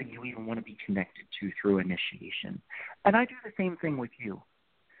I'm somebody you even want to be connected to through initiation. And I do the same thing with you.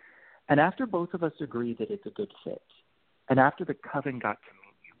 And after both of us agree that it's a good fit, and after the coven got to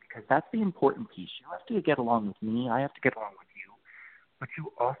meet you, because that's the important piece. You have to get along with me. I have to get along with you. But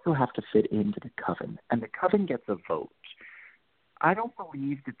you also have to fit into the coven, and the coven gets a vote. I don't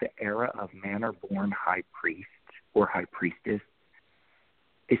believe that the era of manor-born high priest or high priestess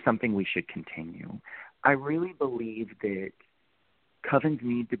is something we should continue. I really believe that covens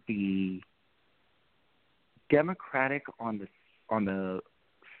need to be democratic on the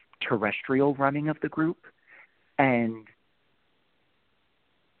terrestrial running of the group, and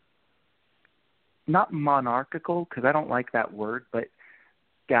not monarchical, because I don't like that word, but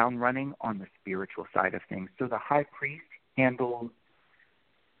down running on the spiritual side of things. So the high priest handles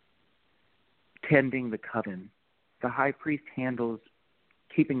tending the coven. The high priest handles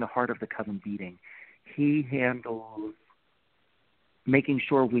keeping the heart of the coven beating. He handles making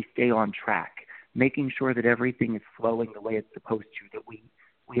sure we stay on track, making sure that everything is flowing the way it's supposed to, that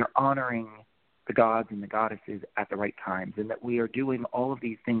we are honoring the gods and the goddesses at the right times, and that we are doing all of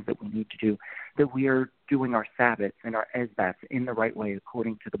these things that we need to do, that we are doing our Sabbats and our Esbats in the right way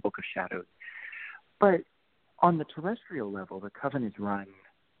according to the Book of Shadows. But on the terrestrial level, the coven is run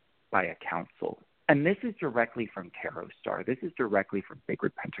by a council. And this is directly from Tarot Star. This is directly from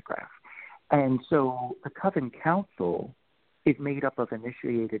Sacred Pentagraph. And so the coven council is made up of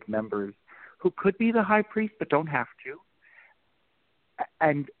initiated members who could be the high priest but don't have to.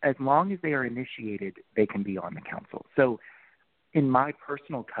 And as long as they are initiated, they can be on the council. So in my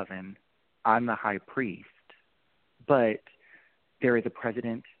personal coven, I'm the high priest, but there is a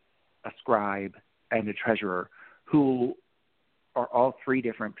president, a scribe, and a treasurer who are all 3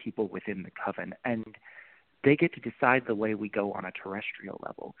 different people within the coven, and they get to decide the way we go on a terrestrial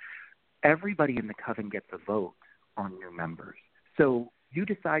level. Everybody in the coven gets a vote on new members. So you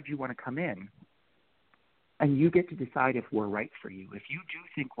decide you want to come in, And you get to decide if we're right for you. If you do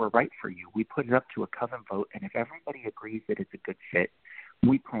think we're right for you, we put it up to a coven vote, and if everybody agrees that it's a good fit,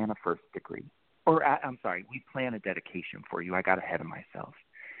 we plan a first degree. We plan a dedication for you. I got ahead of myself.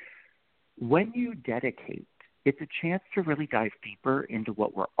 When you dedicate, it's a chance to really dive deeper into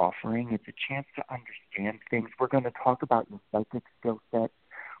what we're offering. It's a chance to understand things. We're going to talk about your psychic skill set.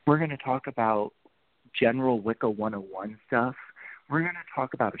 We're going to talk about general Wicca 101 stuff. We're going to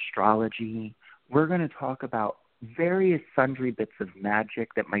talk about astrology. We're going to talk about various sundry bits of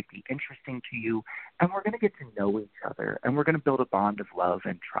magic that might be interesting to you, and we're going to get to know each other, and we're going to build a bond of love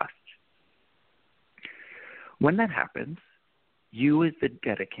and trust. When that happens, you as the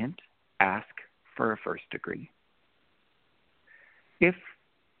dedicant ask for a first degree. If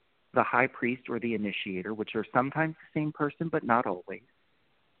the high priest or the initiator, which are sometimes the same person but not always,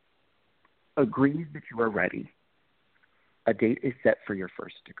 agrees that you are ready, a date is set for your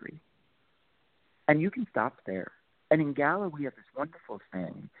first degree. And you can stop there. And in Gala, we have this wonderful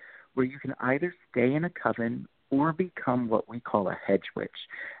thing where you can either stay in a coven or become what we call a hedge witch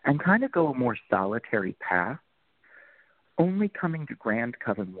and kind of go a more solitary path, only coming to Grand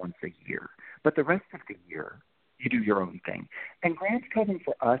Coven once a year. But the rest of the year, you do your own thing. And Grand Coven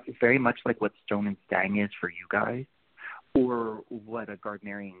for us is very much like what Stone and Stang is for you guys, or what a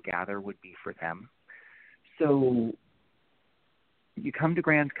Gardnerian Gather would be for them. So you come to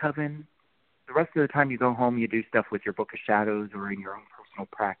Grand Coven. The rest of the time you go home, you do stuff with your Book of Shadows or in your own personal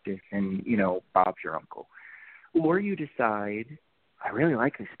practice, and, Bob's your uncle. Or you decide, I really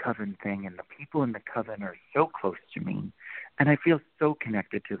like this coven thing, and the people in the coven are so close to me, and I feel so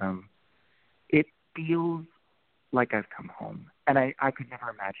connected to them. It feels like I've come home, and I could never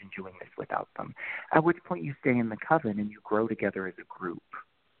imagine doing this without them. At which point you stay in the coven and you grow together as a group,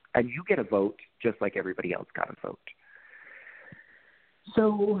 and you get a vote just like everybody else got a vote.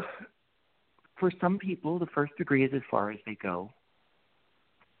 So for some people, the first degree is as far as they go,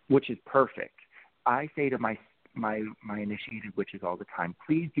 which is perfect. I say to my initiated witches all the time,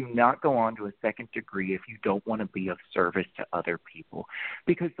 please do not go on to a second degree if you don't want to be of service to other people.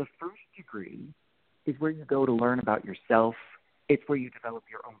 Because the first degree is where you go to learn about yourself. It's where you develop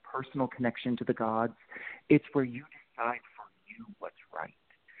your own personal connection to the gods. It's where you decide for you what's right.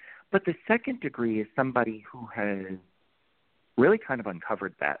 But the second degree is somebody who has really kind of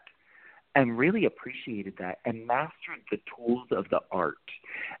uncovered that and really appreciated that and mastered the tools of the art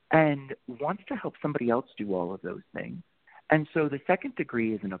and wants to help somebody else do all of those things. And so the second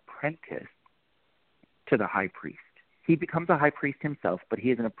degree is an apprentice to the high priest. He becomes a high priest himself, but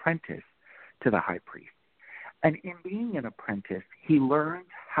he is an apprentice to the high priest. And in being an apprentice, he learns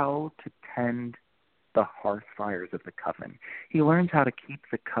how to tend the hearth fires of the coven. He learns how to keep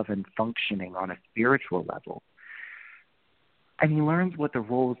the coven functioning on a spiritual level. And he learns what the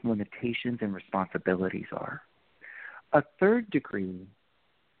roles, limitations, and responsibilities are. A third degree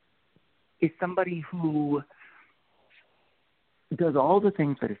is somebody who does all the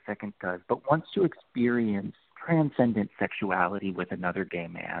things that a second does, but wants to experience transcendent sexuality with another gay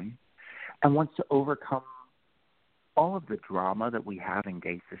man and wants to overcome all of the drama that we have in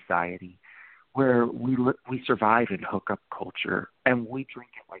gay society, where we survive in hookup culture and we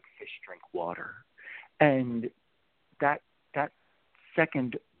drink it like fish drink water. And that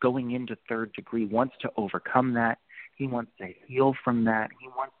second going into third degree wants to overcome that. He wants to heal from that. He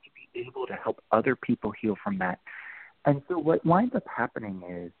wants to be able to help other people heal from that. And so what winds up happening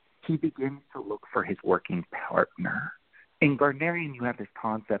is he begins to look for his working partner. In Gardnerian, you have this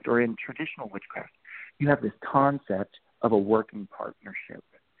concept, or in traditional witchcraft, you have this concept of a working partnership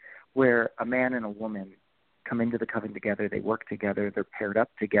where a man and a woman come into the coven together, they work together, they're paired up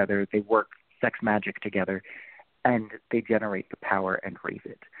together, they work sex magic together, and they generate the power and raise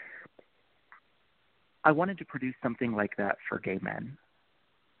it. I wanted to produce something like that for gay men,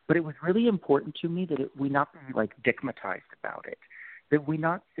 but it was really important to me that we not be like digmatized about it, that we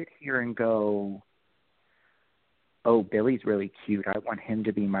not sit here and go, oh, Billy's really cute, I want him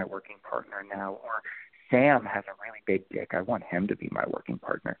to be my working partner now, or Sam has a really big dick, I want him to be my working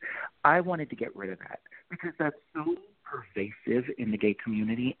partner. I wanted to get rid of that because that's so pervasive in the gay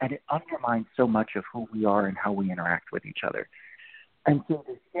community, and it undermines so much of who we are and how we interact with each other. And so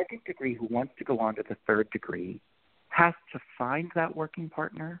the second degree who wants to go on to the third degree has to find that working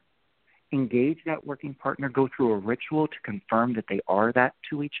partner, engage that working partner, go through a ritual to confirm that they are that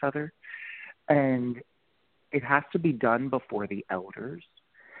to each other, and it has to be done before the elders.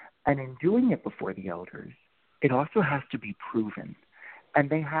 And in doing it before the elders, it also has to be proven. And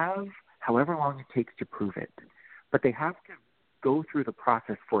they have however long it takes to prove it, but they have to go through the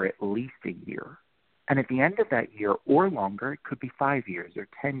process for at least a year. And at the end of that year or longer, it could be 5 years or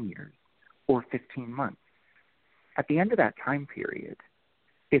 10 years or 15 months. at the end of that time period,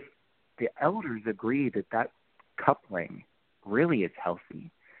 if the elders agree that that coupling really is healthy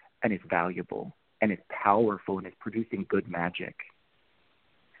and is valuable and is powerful and is producing good magic,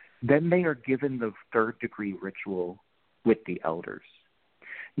 then they are given the third degree ritual with the elders.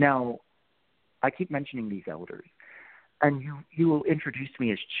 Now, I keep mentioning these elders, and you will introduce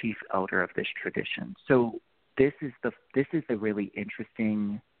me as chief elder of this tradition. So this is the really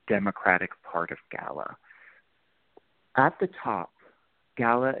interesting democratic part of Gala. At the top,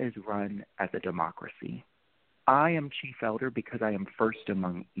 Gala is run as a democracy. I am chief elder because I am first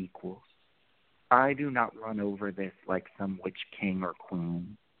among equals. I do not run over this like some witch king or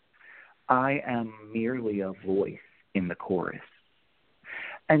queen. I am merely a voice in the chorus.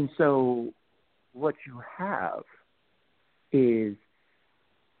 And so what you have is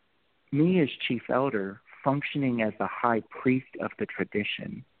me as chief elder functioning as the high priest of the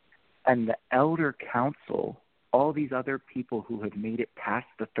tradition, and the elder council, all these other people who have made it past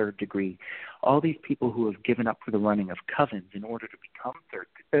the third degree, all these people who have given up for the running of covens in order to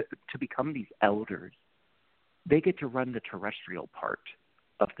become these elders, they get to run the terrestrial part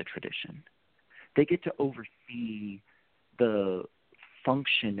of the tradition. They get to oversee the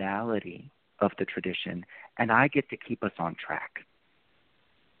functionality of the tradition, and I get to keep us on track.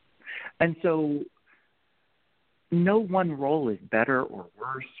 And so no one role is better or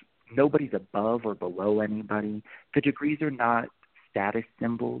worse. Nobody's above or below anybody. The degrees are not status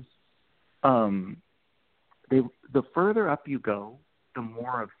symbols. The further up you go, the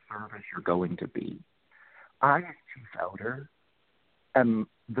more of service you're going to be. I, as chief elder, am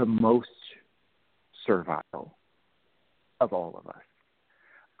the most servile of all of us.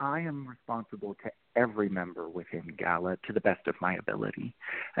 I am responsible to every member within Gala to the best of my ability.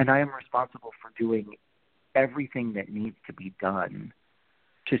 And I am responsible for doing everything that needs to be done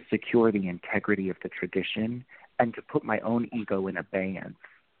to secure the integrity of the tradition and to put my own ego in abeyance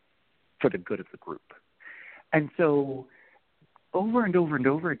for the good of the group. And so over and over and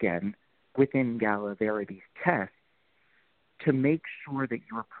over again within Gala, there are these tests to make sure that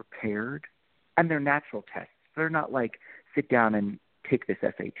you're prepared. And they're natural tests. They're not like sit down and take this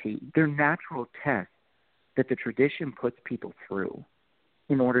SAT. They're natural tests that the tradition puts people through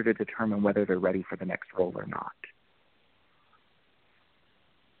in order to determine whether they're ready for the next role or not.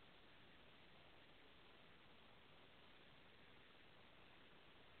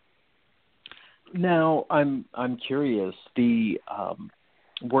 Now, I'm curious. The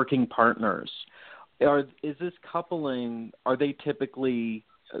working partners, is this coupling? Are they typically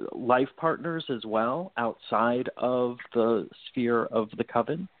life partners as well outside of the sphere of the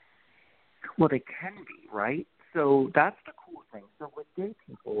coven? Well, they can be, right? So that's the cool thing. So with gay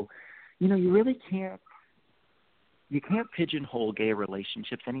people, you really can't pigeonhole gay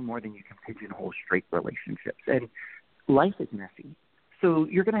relationships any more than you can pigeonhole straight relationships. And life is messy. So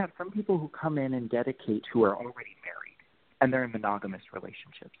you're going to have some people who come in and dedicate who are already married, and they're in monogamous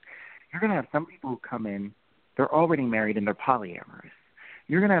relationships. You're going to have some people who come in, they're already married, and they're polyamorous.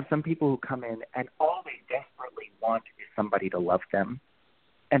 You're going to have some people who come in, and all they desperately want is somebody to love them,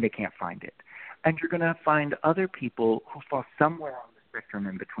 and they can't find it. And you're going to find other people who fall somewhere on the spectrum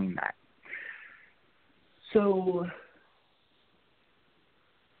in between that. So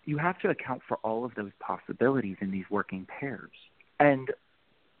you have to account for all of those possibilities in these working pairs. And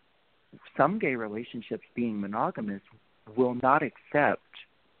some gay relationships being monogamous will not accept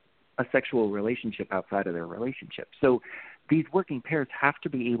a sexual relationship outside of their relationship. So these working pairs have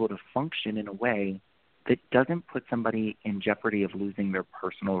to be able to function in a way that doesn't put somebody in jeopardy of losing their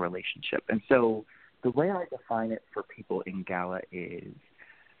personal relationship. And so the way I define it for people in Gala is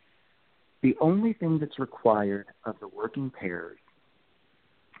the only thing that's required of the working pairs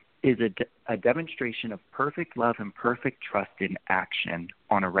is a demonstration of perfect love and perfect trust in action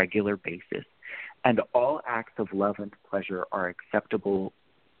on a regular basis. And all acts of love and pleasure are acceptable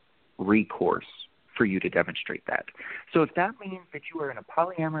recourse for you to demonstrate that. So if that means that you are in a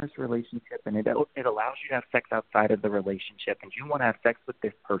polyamorous relationship and it allows you to have sex outside of the relationship and you want to have sex with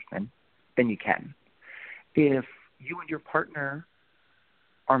this person, then you can. If you and your partner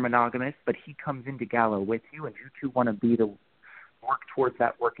are monogamous, but he comes into Gala with you and you two want to work towards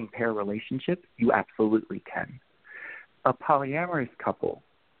that working pair relationship, you absolutely can. A polyamorous couple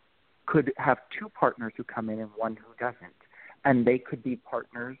could have two partners who come in and one who doesn't, and they could be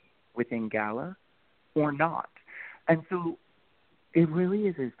partners within Gala or not. And so it really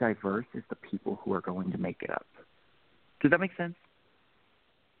is as diverse as the people who are going to make it up. Does that make sense?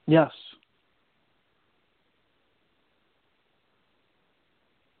 Yes.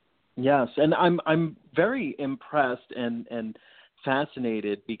 Yes, and I'm very impressed and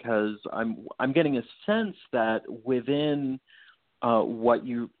fascinated because I'm getting a sense that within what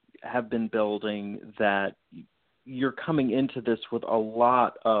you have been building, that you're coming into this with a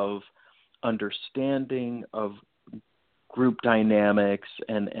lot of understanding of group dynamics,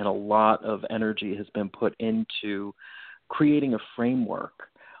 and a lot of energy has been put into creating a framework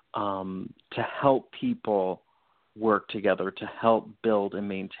to help people work together, to help build and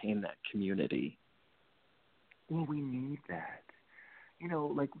maintain that community. Well, we need that. You know,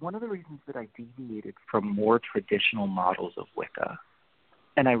 like one of the reasons that I deviated from more traditional models of Wicca,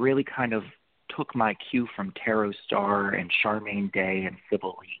 and I really kind of took my cue from Tarot Star and Charmaine Day and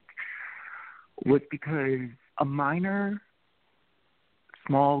Sybil League, was because a minor,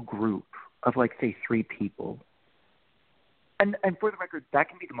 small group of, like, say, 3 people, and for the record, that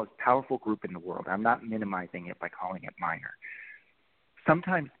can be the most powerful group in the world. I'm not minimizing it by calling it minor.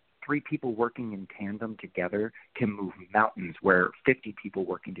 Sometimes 3 people working in tandem together can move mountains where 50 people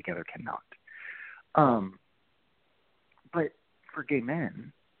working together cannot. But for gay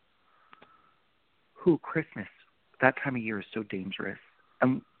men, who Christmas, that time of year is so dangerous,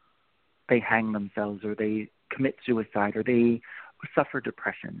 and they hang themselves or they commit suicide or they suffer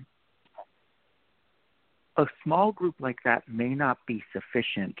depression. A small group like that may not be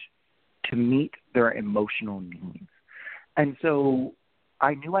sufficient to meet their emotional needs. And so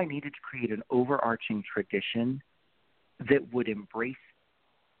I knew I needed to create an overarching tradition that would embrace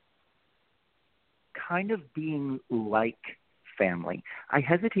kind of being like family. I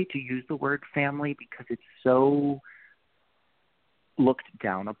hesitate to use the word family because it's so looked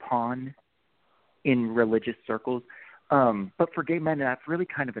down upon in religious circles. But for gay men, that's really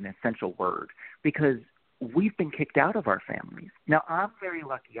kind of an essential word because we've been kicked out of our families. Now, I'm very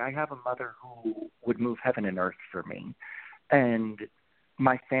lucky. I have a mother who would move heaven and earth for me, and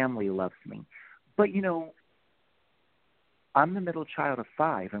my family loves me. But, you know, I'm the middle child of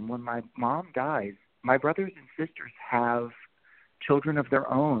 5, and when my mom dies, my brothers and sisters have children of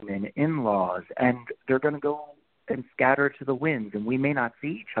their own and in-laws, and they're going to go and scatter to the winds, and we may not see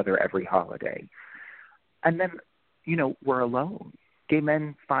each other every holiday. And then, you know, we're alone. Gay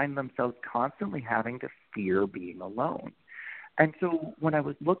men find themselves constantly having to fear being alone. And so when I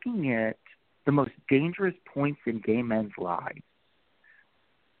was looking at the most dangerous points in gay men's lives,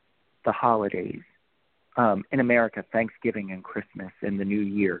 the holidays, in America, Thanksgiving and Christmas and the New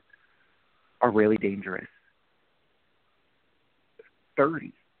Year are really dangerous.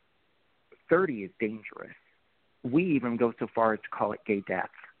 30 is dangerous. We even go so far as to call it gay death.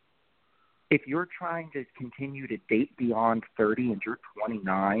 If you're trying to continue to date beyond 30 and you're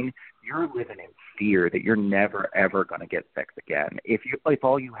 29, you're living in fear that you're never, ever going to get sex again. If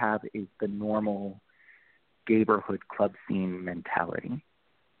all you have is the normal gayborhood club scene mentality.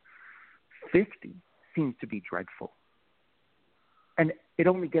 50 seems to be dreadful. And it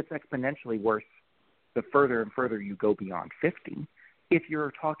only gets exponentially worse the further and further you go beyond 50 if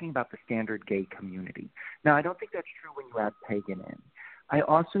you're talking about the standard gay community. Now, I don't think that's true when you add pagan in. I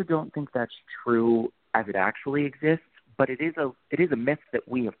also don't think that's true as it actually exists, but it is a myth that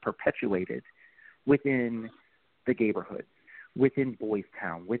we have perpetuated within the gayborhoods, within Boys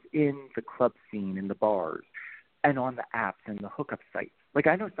Town, within the club scene and the bars, and on the apps and the hookup sites. Like,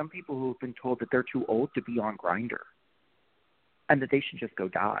 I know some people who have been told that they're too old to be on Grindr and that they should just go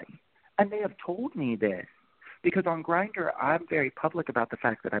die. And they have told me this because on Grindr, I'm very public about the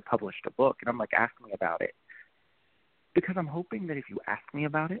fact that I published a book, and I'm like, ask me about it. Because I'm hoping that if you ask me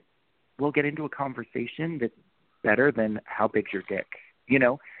about it, we'll get into a conversation that's better than how big's your dick, you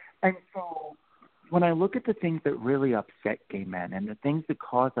know? And so when I look at the things that really upset gay men and the things that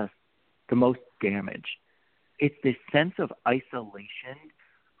cause us the most damage, it's this sense of isolation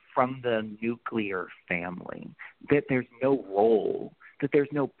from the nuclear family, that there's no role, that there's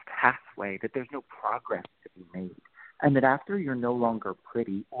no pathway, that there's no progress to be made, and that after you're no longer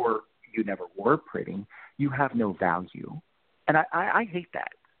pretty or you never were pretty, you have no value. And I hate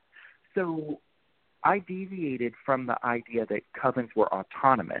that. So I deviated from the idea that covens were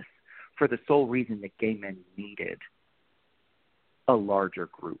autonomous for the sole reason that gay men needed a larger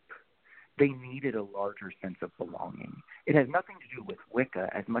group. They needed a larger sense of belonging. It has nothing to do with Wicca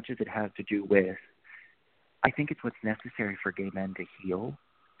as much as it has to do with, I think it's what's necessary for gay men to heal.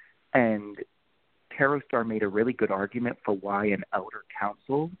 And Tarot Star made a really good argument for why an elder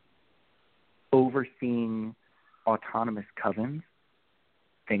council overseeing autonomous covens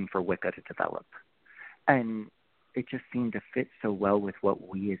thing for Wicca to develop. And it just seemed to fit so well with what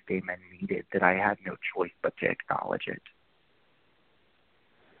we as gay men needed that I had no choice but to acknowledge it.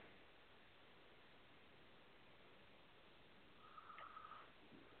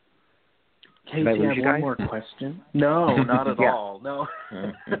 Casey, I have one more question. No, not at all. No.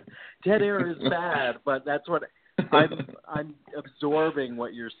 Dead air is bad, but that's what I'm absorbing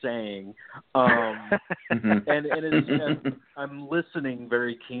what you're saying. And I'm listening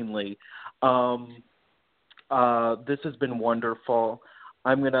very keenly. This has been wonderful.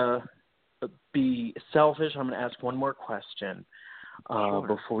 I'm going to be selfish. I'm going to ask one more question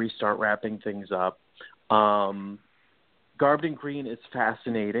before we start wrapping things up. Garbed in Green is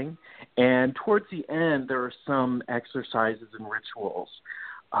fascinating, and towards the end there are some exercises and rituals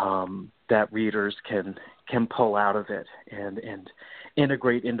that readers can pull out of it and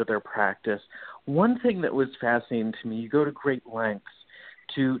integrate into their practice. One thing that was fascinating to me, you go to great lengths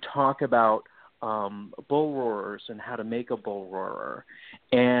to talk about bull roarers and how to make a bull roarer.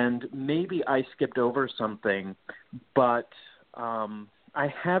 And maybe I skipped over something, but I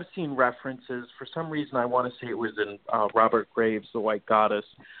have seen references. For some reason, I want to say it was in Robert Graves' The White Goddess.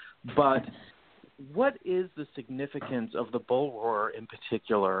 But what is the significance of the bull roarer in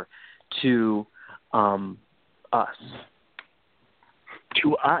particular to us?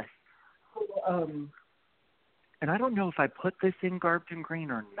 To us. And I don't know if I put this in Garbed in Green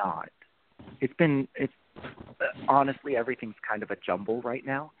or not. It's honestly, everything's kind of a jumble right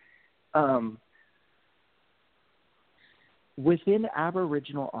now. Within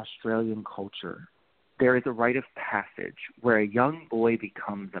Aboriginal Australian culture, there is a rite of passage where a young boy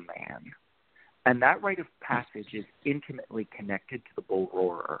becomes a man. And that rite of passage is intimately connected to the bull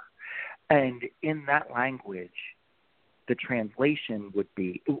roarer. And in that language, the translation would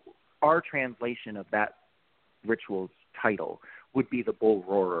be, our translation of that ritual's title would be the bull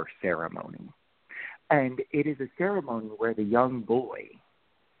roarer ceremony. And it is a ceremony where the young boy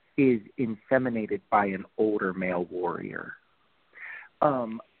is inseminated by an older male warrior.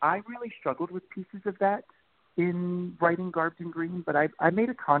 I really struggled with pieces of that in writing Garbed in Green, but I made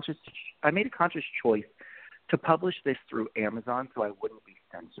a conscious choice to publish this through Amazon so I wouldn't be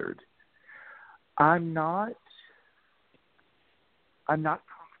censored. I'm not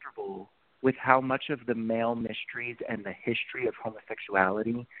comfortable with how much of the male mysteries and the history of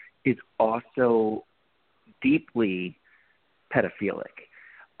homosexuality is also deeply pedophilic.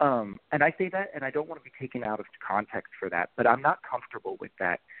 And I say that, and I don't want to be taken out of context for that, but I'm not comfortable with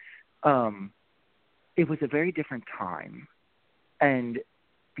that. It was a very different time, and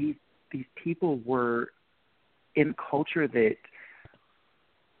these people were in culture that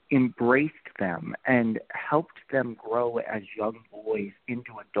embraced them and helped them grow as young boys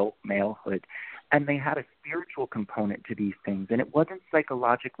into adult malehood. And they had a spiritual component to these things, and it wasn't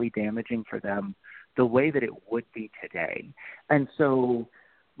psychologically damaging for them the way that it would be today. And so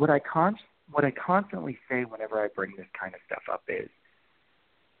what I constantly say whenever I bring this kind of stuff up is,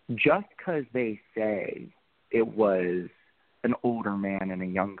 just because they say it was an older man and a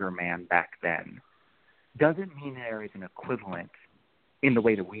younger man back then doesn't mean there is an equivalent in the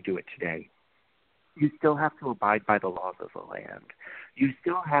way that we do it today. You still have to abide by the laws of the land. You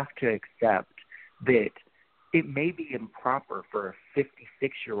still have to accept that it may be improper for a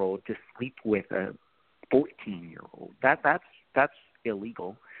 56-year-old to sleep with a 14-year-old. That's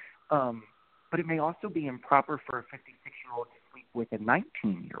illegal. But it may also be improper for a 56-year-old to sleep with a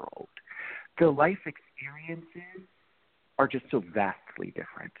 19-year-old. The life experiences are just so vastly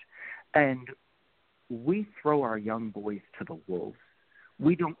different. And we throw our young boys to the wolves.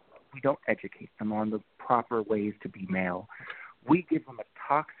 We don't educate them on the proper ways to be male. We give them a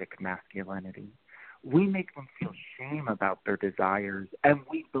toxic masculinity. We make them feel shame about their desires, and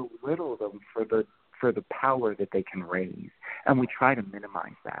we belittle them for the power that they can raise, and we try to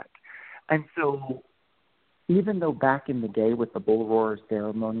minimize that. And so even though back in the day with the bull roarer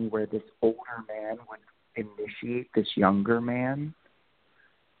ceremony where this older man would initiate this younger man,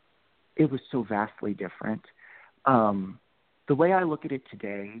 it was so vastly different. The way I look at it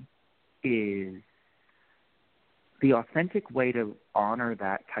today is the authentic way to honor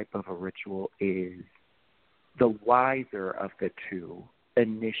that type of a ritual is the wiser of the two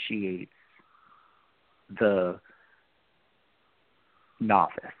initiates the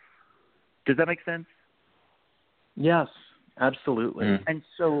novice. Does that make sense? Yes, absolutely. And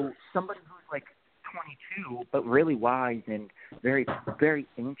so somebody who's like 22 but really wise and very, very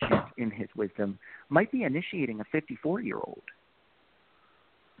ancient in his wisdom might be initiating a 54-year-old.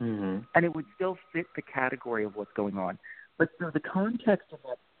 Mm-hmm. And it would still fit the category of what's going on. But so the context of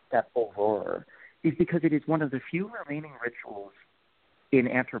that aurora is because it is one of the few remaining rituals in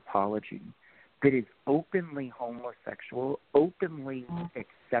anthropology that is openly homosexual, openly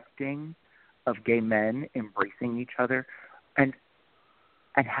accepting of gay men embracing each other, and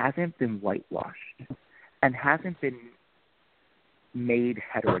hasn't been whitewashed and hasn't been made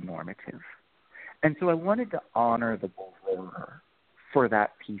heteronormative. And so I wanted to honor the beholder for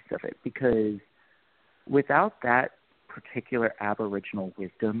that piece of it, because without that particular Aboriginal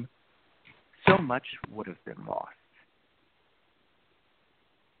wisdom, so much would have been lost.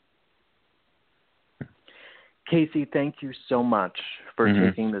 Casey, thank you so much for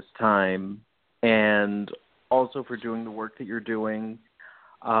taking this time and also for doing the work that you're doing.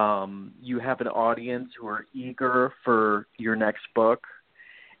 You have an audience who are eager for your next book,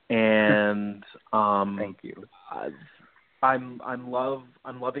 and thank you. I'm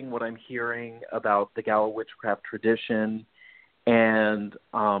loving what I'm hearing about the Gala witchcraft tradition, and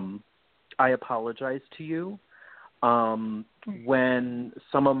I apologize to you when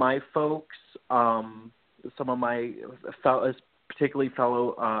some of my folks, some of my particularly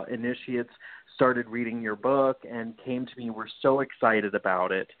fellow initiates, started reading your book and came to me, were so excited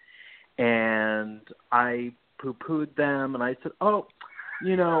about it, and I poo-pooed them, and I said,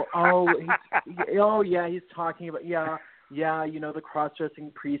 he's talking about, the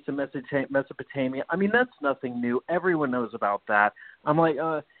cross-dressing priests in Mesopotamia. I mean, that's nothing new. Everyone knows about that. I'm like,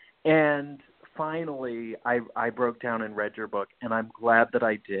 and finally I broke down and read your book, and I'm glad that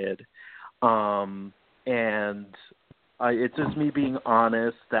I did. It's just me being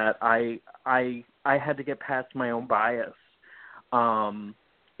honest that I had to get past my own bias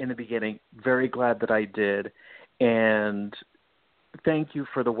in the beginning. Very glad that I did, and thank you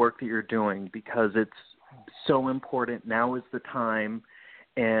for the work that you're doing, because it's so important. Now is the time,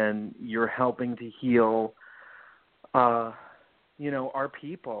 and you're helping to heal our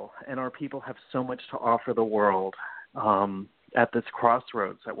people, and our people have so much to offer the world at this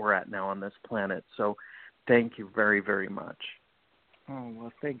crossroads that we're at now on this planet. So thank you very, very much. Oh,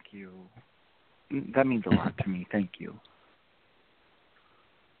 well, thank you. That means a lot to me. Thank you.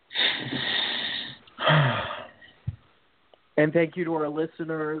 And thank you to our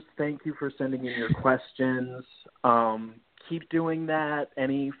listeners. Thank you for sending in your questions. Keep doing that.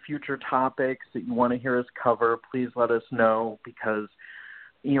 Any future topics that you want to hear us cover, please let us know, because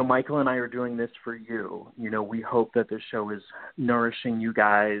Michael and I are doing this for you. We hope that this show is nourishing you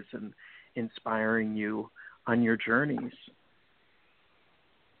guys and inspiring you on your journeys.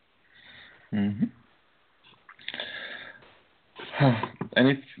 Mm-hmm. And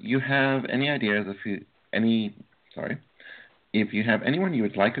if you have any ideas, if you have anyone you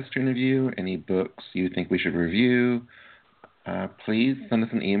would like us to interview, any books you think we should review, please send us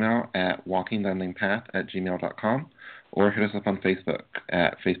an email at walkingtheunnamepath@gmail.com, or hit us up on Facebook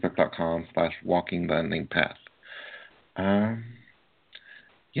at facebook.com/walkingtheunnamepath.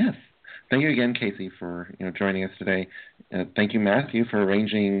 Yes. Thank you again, Casey, for joining us today. Thank you, Matthew, for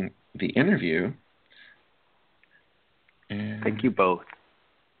arranging the interview. And thank you both.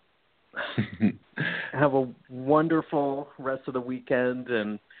 Have a wonderful rest of the weekend,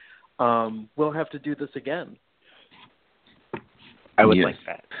 and we'll have to do this again. I would like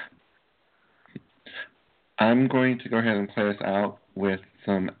that. I'm going to go ahead and play us out with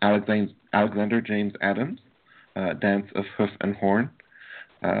some Alexander James Adams, Dance of Hoof and Horn.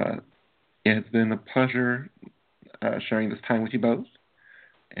 It has been a pleasure sharing this time with you both,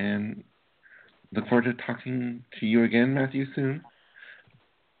 and look forward to talking to you again, Matthew, soon.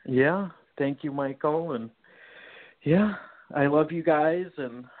 Yeah, thank you, Michael, and I love you guys,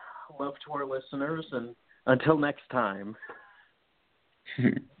 and love to our listeners, and until next time,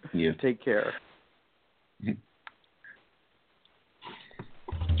 take care.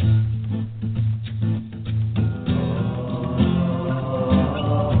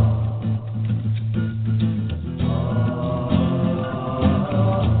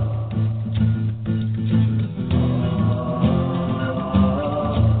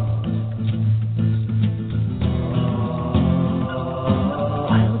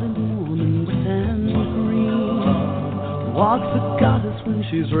 Walks the goddess when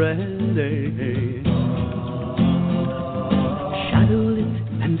she's ready, shadowlit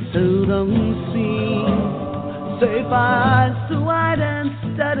and seldom seen, safe eyes so wide and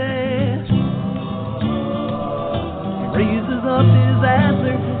steady, raises up his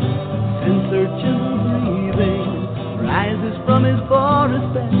antlers and searching breathing, rises from his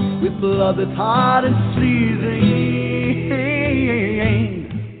forest bed with blood that's hot and seething.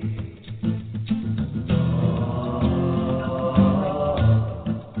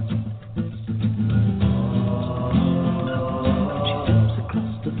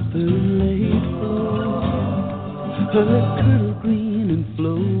 Her kirtle green and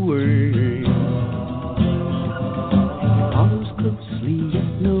flowing, he follows closely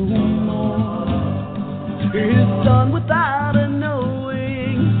yet no more, is done without a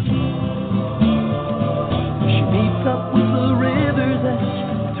knowing. She meets up with the river's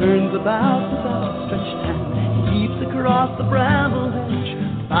edge, turns about without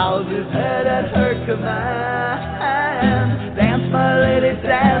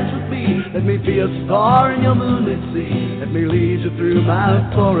Let me be a star in your moonlit sea. Let me lead you through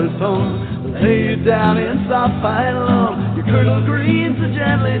my forest home. Lay you down in soft pine loam. Your kernel green so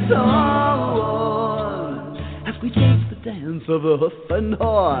gently torn. As we dance the dance of the hoof and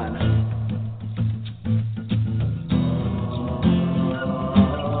horn.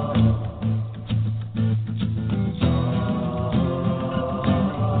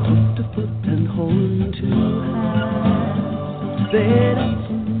 Horn to high, set up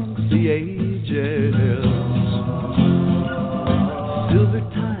amongst the ages, silver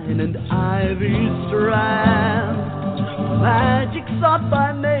tine and ivy strand, magic sought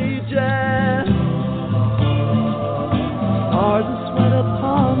by mages, stars of sweat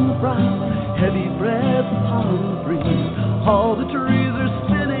upon the brow, heavy breath upon the breeze. All the trees are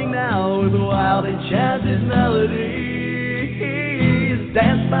spinning now with wild enchanted melodies.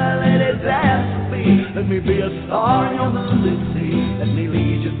 Dance, my lady, dance with me. Let me be a star in your moonlit sea. Let me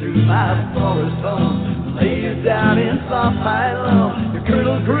lead you through my forest home. Lay you down in soft pine loam. Your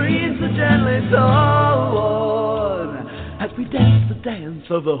kernel green so gently torn. As we dance the dance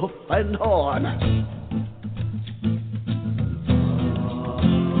of the hoof and horn. As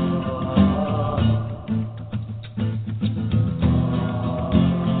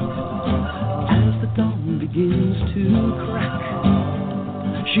the dawn begins to crack,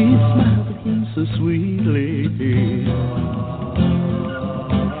 she smiled at him so sweetly,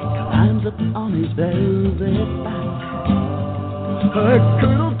 climbs up on his velvet back, her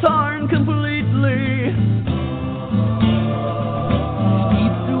girdle torn completely,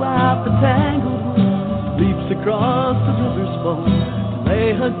 speeds throughout the tangled wood, leaps across the river's foam, lay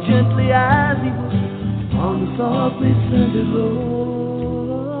her gently as he would on the softly scented road.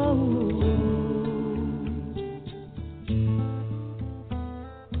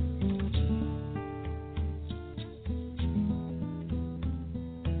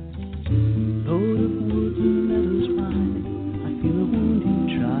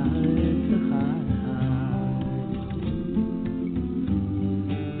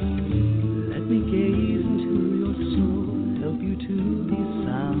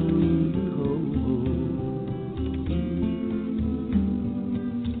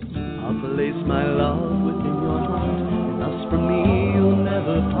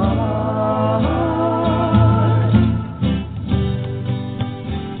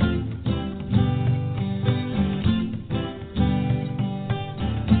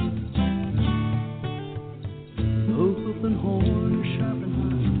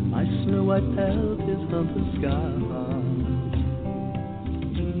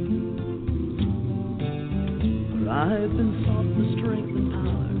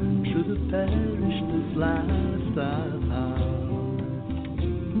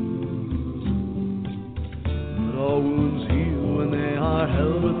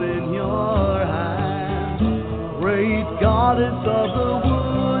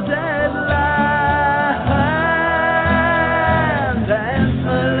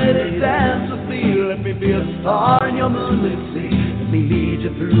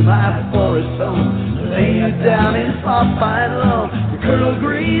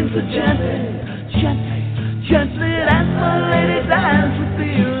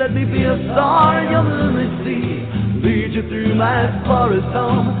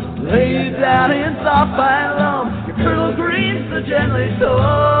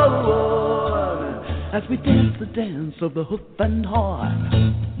 As we dance the dance of the hoof and horn.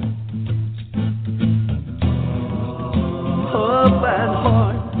 Hoof and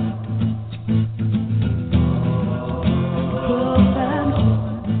horn. Hoof and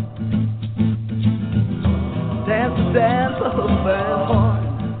horn. Dance the dance of hoof and horn.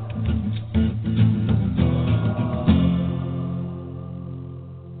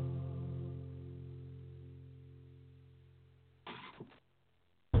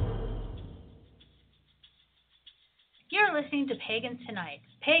 You're listening to Pagans Tonight.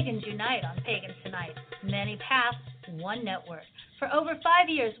 Pagans unite on Pagans Tonight. Many paths, one network. For over 5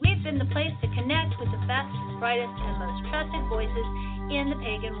 years, we've been the place to connect with the best, brightest, and most trusted voices in the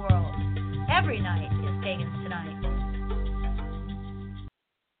pagan world. Every night is Pagans Tonight.